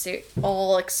of jumpsuit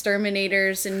all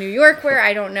exterminators in New York wear.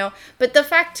 I don't know. But the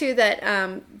fact, too,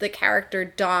 that the character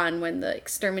Dawn, when the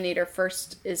exterminator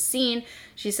first is seen,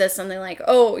 she says something like,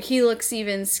 oh, he looks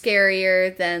even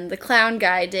scarier than the clown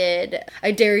guy did.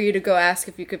 I dare you to go ask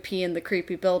if you could pee in the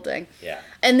creepy building. Yeah.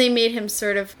 And they made him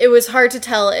sort of, it was hard to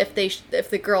tell if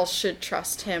the girls should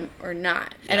trust him or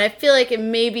not. Yeah. And I feel like it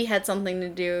maybe had something to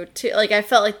do to, like, I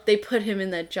felt like they put him in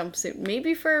that jumpsuit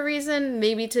maybe for a reason,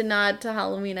 maybe to nod to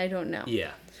Halloween, I don't know.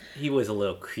 Yeah. He was a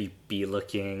little creepy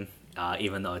looking,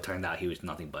 even though it turned out he was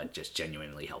nothing but just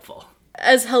genuinely helpful.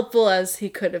 As helpful as he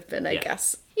could have been, I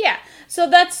guess. Yeah. So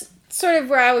that's sort of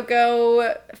where I would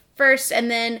go first, and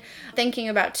then thinking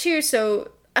about too,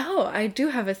 I do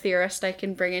have a theorist I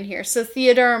can bring in here. So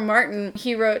Theodore Martin,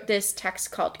 he wrote this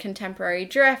text called Contemporary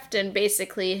Drift, and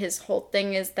basically his whole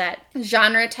thing is that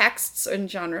genre texts and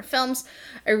genre films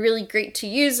are really great to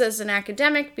use as an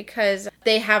academic because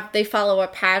they follow a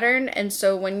pattern, and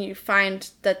so when you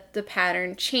find that the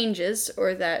pattern changes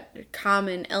or that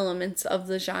common elements of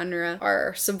the genre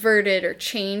are subverted or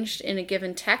changed in a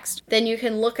given text, then you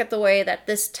can look at the way that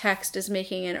this text is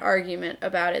making an argument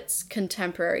about its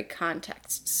contemporary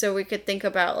context. So we could think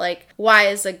about, like, why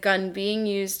is a gun being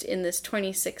used in this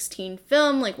 2016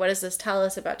 film? Like, what does this tell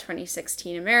us about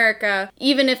 2016 America?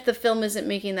 Even if the film isn't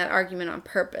making that argument on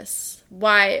purpose,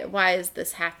 why is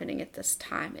this happening at this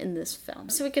time in this film?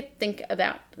 So we could think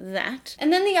about that.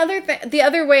 And then the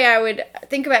other way I would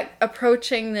think about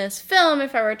approaching this film,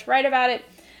 if I were to write about it,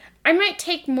 I might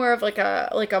take more of like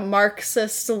a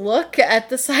Marxist look at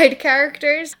the side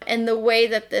characters and the way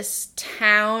that this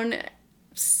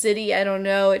city, I don't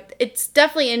know. It's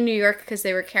definitely in New York because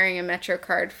they were carrying a Metro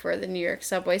card for the New York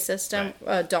subway system.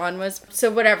 Right. Dawn was. So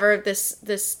whatever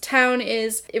this town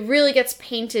is, it really gets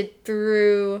painted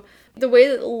through the way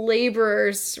that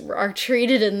laborers are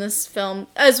treated in this film,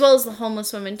 as well as the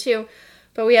homeless women too.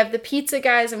 But we have the pizza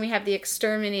guys and we have the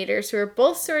exterminators who are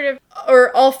both sort of,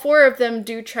 or all four of them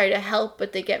do try to help,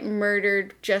 but they get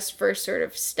murdered just for sort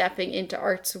of stepping into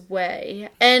Art's way.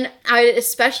 And I'd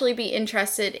especially be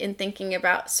interested in thinking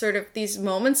about sort of these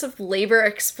moments of labor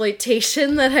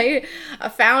exploitation that I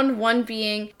found, one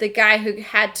being the guy who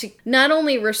had to not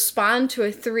only respond to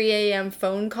a 3 a.m.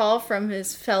 phone call from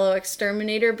his fellow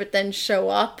exterminator, but then show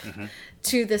up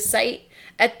to the site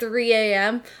at 3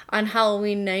 a.m. on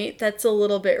Halloween night. That's a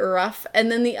little bit rough.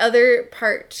 And then the other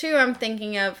part too, I'm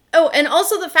thinking of, and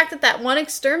also the fact that one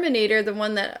exterminator, the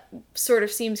one that sort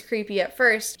of seems creepy at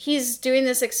first, he's doing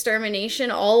this extermination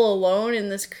all alone in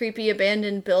this creepy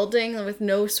abandoned building with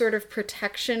no sort of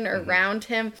protection around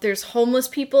him. There's homeless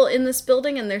people in this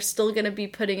building and they're still going to be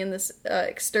putting in this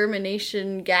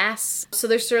extermination gas. So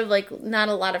there's sort of like not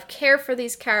a lot of care for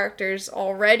these characters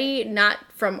already, not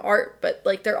from Art, but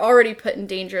like they're already put in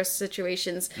dangerous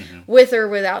situations with or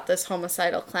without this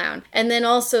homicidal clown. And then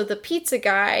also the pizza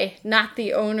guy, not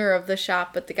the owner of the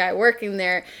shop, but the guy working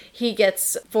there, he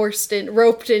gets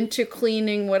roped into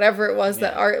cleaning whatever it was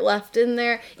that Art left in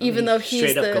there, even though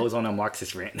he's straight up goes on a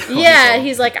Marxist rant. Yeah,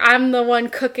 he's like, I'm the one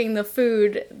cooking the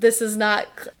food. This is not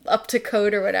up to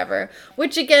code or whatever.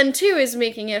 Which again, too, is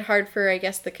making it hard for, I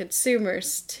guess, the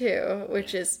consumers, too,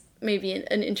 which is maybe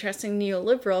an interesting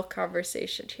neoliberal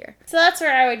conversation here. So that's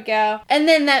where I would go. And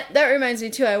then that reminds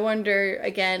me too, I wonder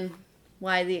again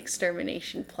why the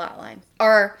extermination plotline.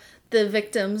 Are the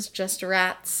victims just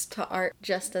rats to Art,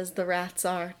 just as the rats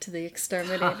are to the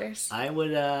exterminators? I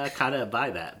would kind of buy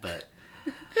that, but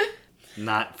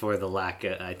not for the lack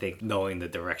of, I think, knowing the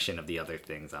direction of the other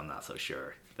things. I'm not so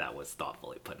sure that was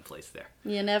thoughtfully put in place there.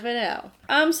 You never know.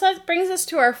 So that brings us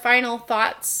to our final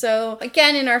thoughts. So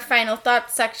again, in our final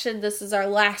thoughts section, this is our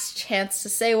last chance to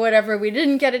say whatever we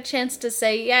didn't get a chance to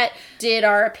say yet. Did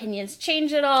our opinions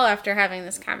change at all after having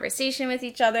this conversation with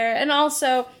each other? And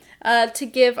also to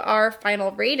give our final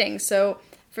rating. So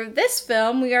for this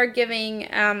film, we are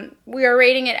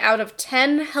rating it out of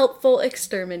 10 helpful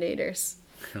exterminators.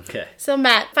 Okay. So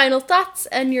Matt, final thoughts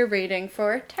and your rating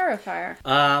for Terrifier.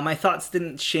 My thoughts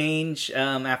didn't change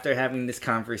after having this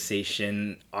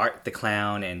conversation. Art the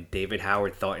Clown and David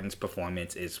Howard Thornton's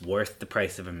performance is worth the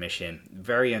price of admission.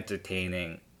 Very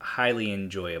entertaining, highly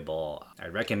enjoyable. I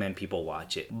recommend people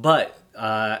watch it. But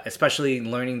especially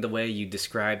learning the way you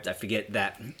described, I forget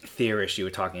that theorist you were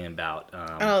talking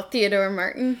about. Theodore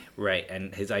Martin. Right,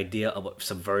 and his idea of what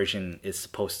subversion is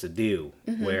supposed to do,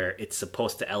 where it's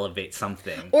supposed to elevate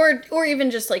something. Or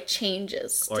even just like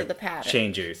changes to the pattern.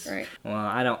 Changes. Right. Well,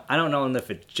 I don't know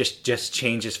if it just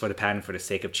changes for the pattern for the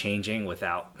sake of changing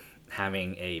without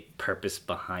having a purpose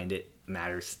behind it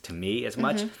matters to me as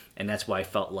much. And that's why I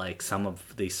felt like some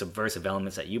of the subversive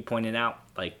elements that you pointed out,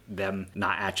 like them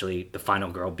not actually the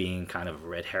final girl being kind of a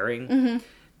red herring,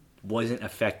 wasn't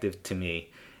effective to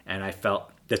me. And I felt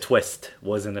the twist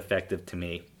wasn't effective to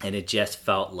me. And it just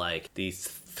felt like these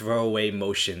throwaway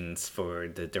motions for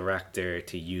the director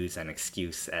to use an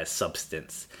excuse as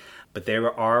substance. But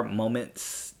there are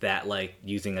moments that, like,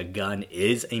 using a gun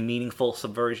is a meaningful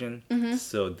subversion.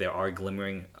 So there are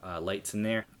glimmering lights in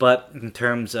there. But in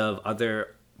terms of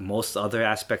most other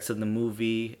aspects of the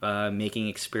movie making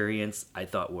experience, I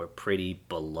thought were pretty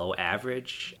below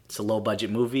average. It's a low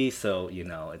budget movie, so, you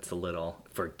know, it's a little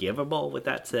forgivable with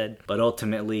that said. But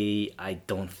ultimately, I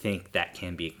don't think that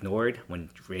can be ignored when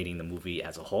rating the movie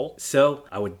as a whole. So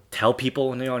I would tell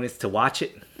people in the audience to watch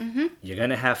it. You're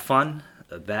going to have fun.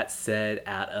 That said,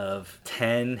 out of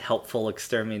 10 helpful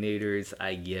exterminators,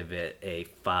 I give it a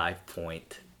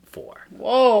 5.4.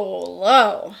 Whoa,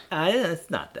 low. It's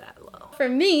not that low. For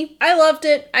me, I loved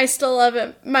it. I still love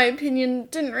it. My opinion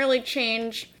didn't really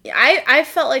change. I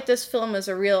felt like this film was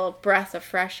a real breath of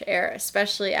fresh air,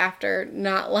 especially after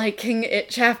not liking It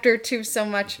Chapter 2 so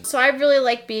much. So I really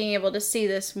like being able to see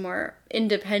this more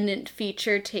independent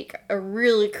feature take a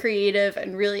really creative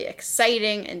and really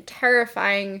exciting and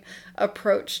terrifying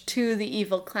approach to the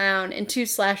evil clown and to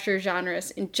slasher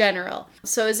genres in general.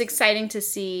 So it was exciting to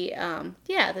see,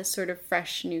 this sort of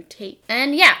fresh new take.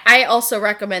 And yeah, I also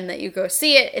recommend that you go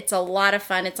see it. It's a lot of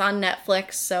fun. It's on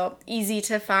Netflix, so easy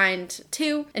to find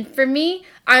too. And for me,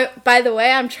 by the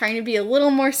way, I'm trying to be a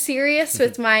little more serious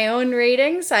with my own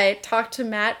ratings. I talked to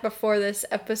Matt before this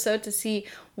episode to see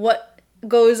what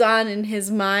goes on in his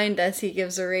mind as he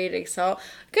gives a rating. So I'm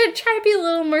going to try to be a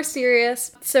little more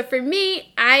serious. So for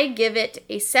me, I give it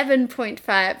a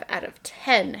 7.5 out of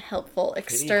 10 helpful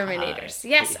exterminators.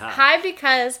 Yes, high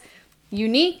because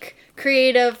unique,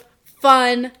 creative,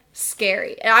 fun,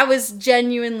 scary. And I was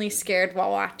genuinely scared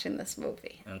while watching this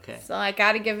movie. Okay. So I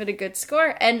gotta give it a good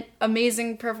score. And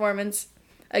amazing performance,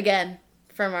 again,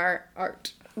 from our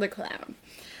Art the Clown.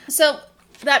 So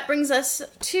that brings us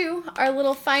to our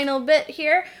little final bit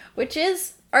here, which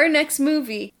is our next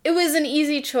movie. It was an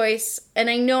easy choice, and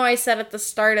I know I said at the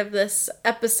start of this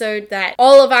episode that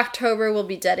all of October will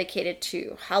be dedicated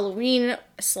to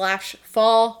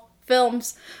Halloween/fall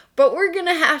films, but we're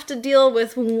gonna have to deal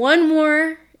with one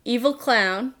more evil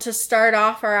clown to start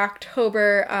off our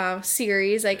October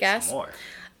series, I guess.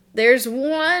 There's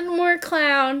one more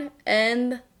clown,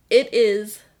 and it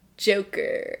is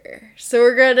Joker. So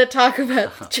we're going to talk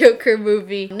about the Joker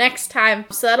movie next time.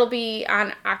 So that'll be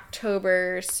on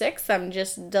October 6th. I'm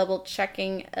just double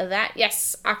checking that.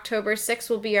 Yes, October 6th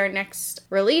will be our next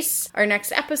release, our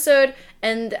next episode.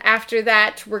 And after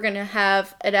that, we're going to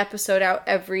have an episode out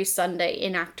every Sunday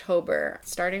in October,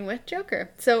 starting with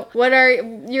Joker. So what are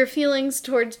your feelings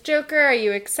towards Joker? Are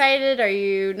you excited? Are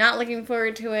you not looking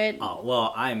forward to it? Oh,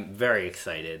 well, I'm very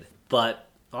excited. But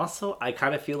also, I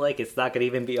kind of feel like it's not going to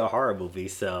even be a horror movie,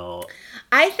 so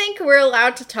I think we're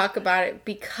allowed to talk about it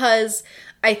because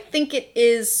I think it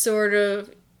is sort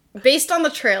of based on the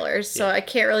trailers, so I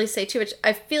can't really say too much.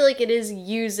 I feel like it is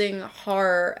using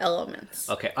horror elements.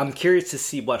 Okay, I'm curious to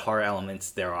see what horror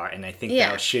elements there are, and I think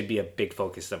that should be a big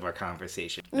focus of our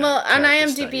conversation. Well, on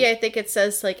IMDb, I think it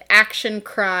says, like, action,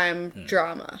 crime,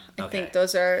 drama. I think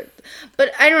those are,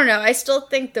 but I don't know. I still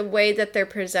think the way that they're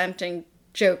presenting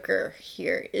Joker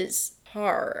here is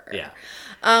horror. Yeah.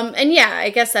 And yeah, I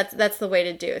guess that's the way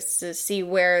to do it, is to see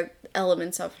where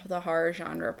elements of the horror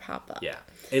genre pop up. Yeah.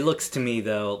 It looks to me,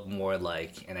 though, more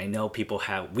like, and I know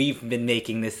we've been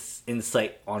making this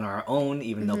insight on our own,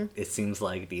 even though it seems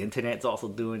like the internet's also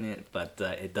doing it, but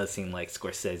it does seem like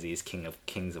Scorsese is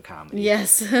kings of comedy.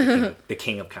 Yes. the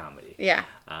king of comedy. Yeah.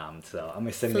 So I'm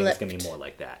assuming it's going to be more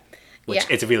like that. Which,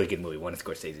 it's a really good movie, one of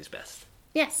Scorsese's best.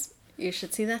 Yes. You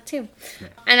should see that too. Yeah.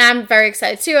 And I'm very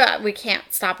excited too. We can't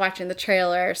stop watching the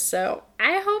trailer, so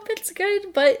I hope it's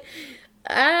good, but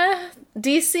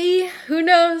DC, who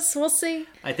knows? We'll see.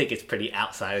 I think it's pretty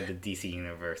outside of the DC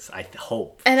universe. I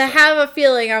hope. And so. I have a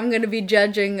feeling I'm going to be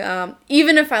judging,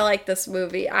 even if I like this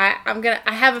movie, I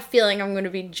have a feeling I'm going to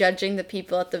be judging the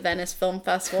people at the Venice Film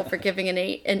Festival for giving an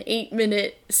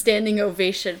 8-minute standing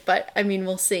ovation. But, I mean,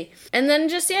 we'll see. And then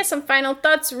just, some final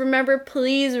thoughts. Remember,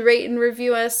 please rate and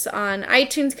review us on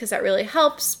iTunes because that really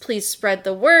helps. Please spread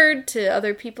the word to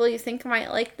other people you think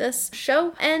might like this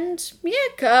show. And,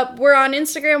 we're on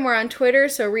Instagram, we're on Twitter,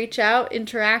 so reach out,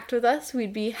 interact with us.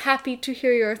 We'd be happy to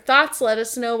hear your thoughts. Let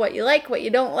us know what you like, what you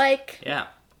don't like. Yeah.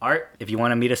 Art, if you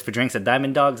want to meet us for drinks at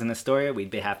Diamond Dogs in Astoria, we'd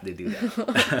be happy to do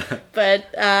that.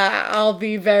 But I'll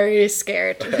be very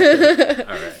scared.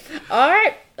 All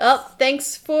right. Well,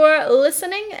 thanks for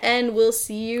listening, and we'll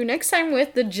see you next time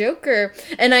with the Joker.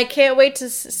 And I can't wait to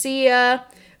see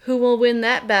who will win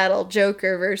that battle,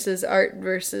 Joker versus Art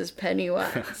versus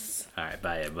Pennywise. All right.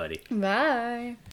 Bye, everybody. Bye.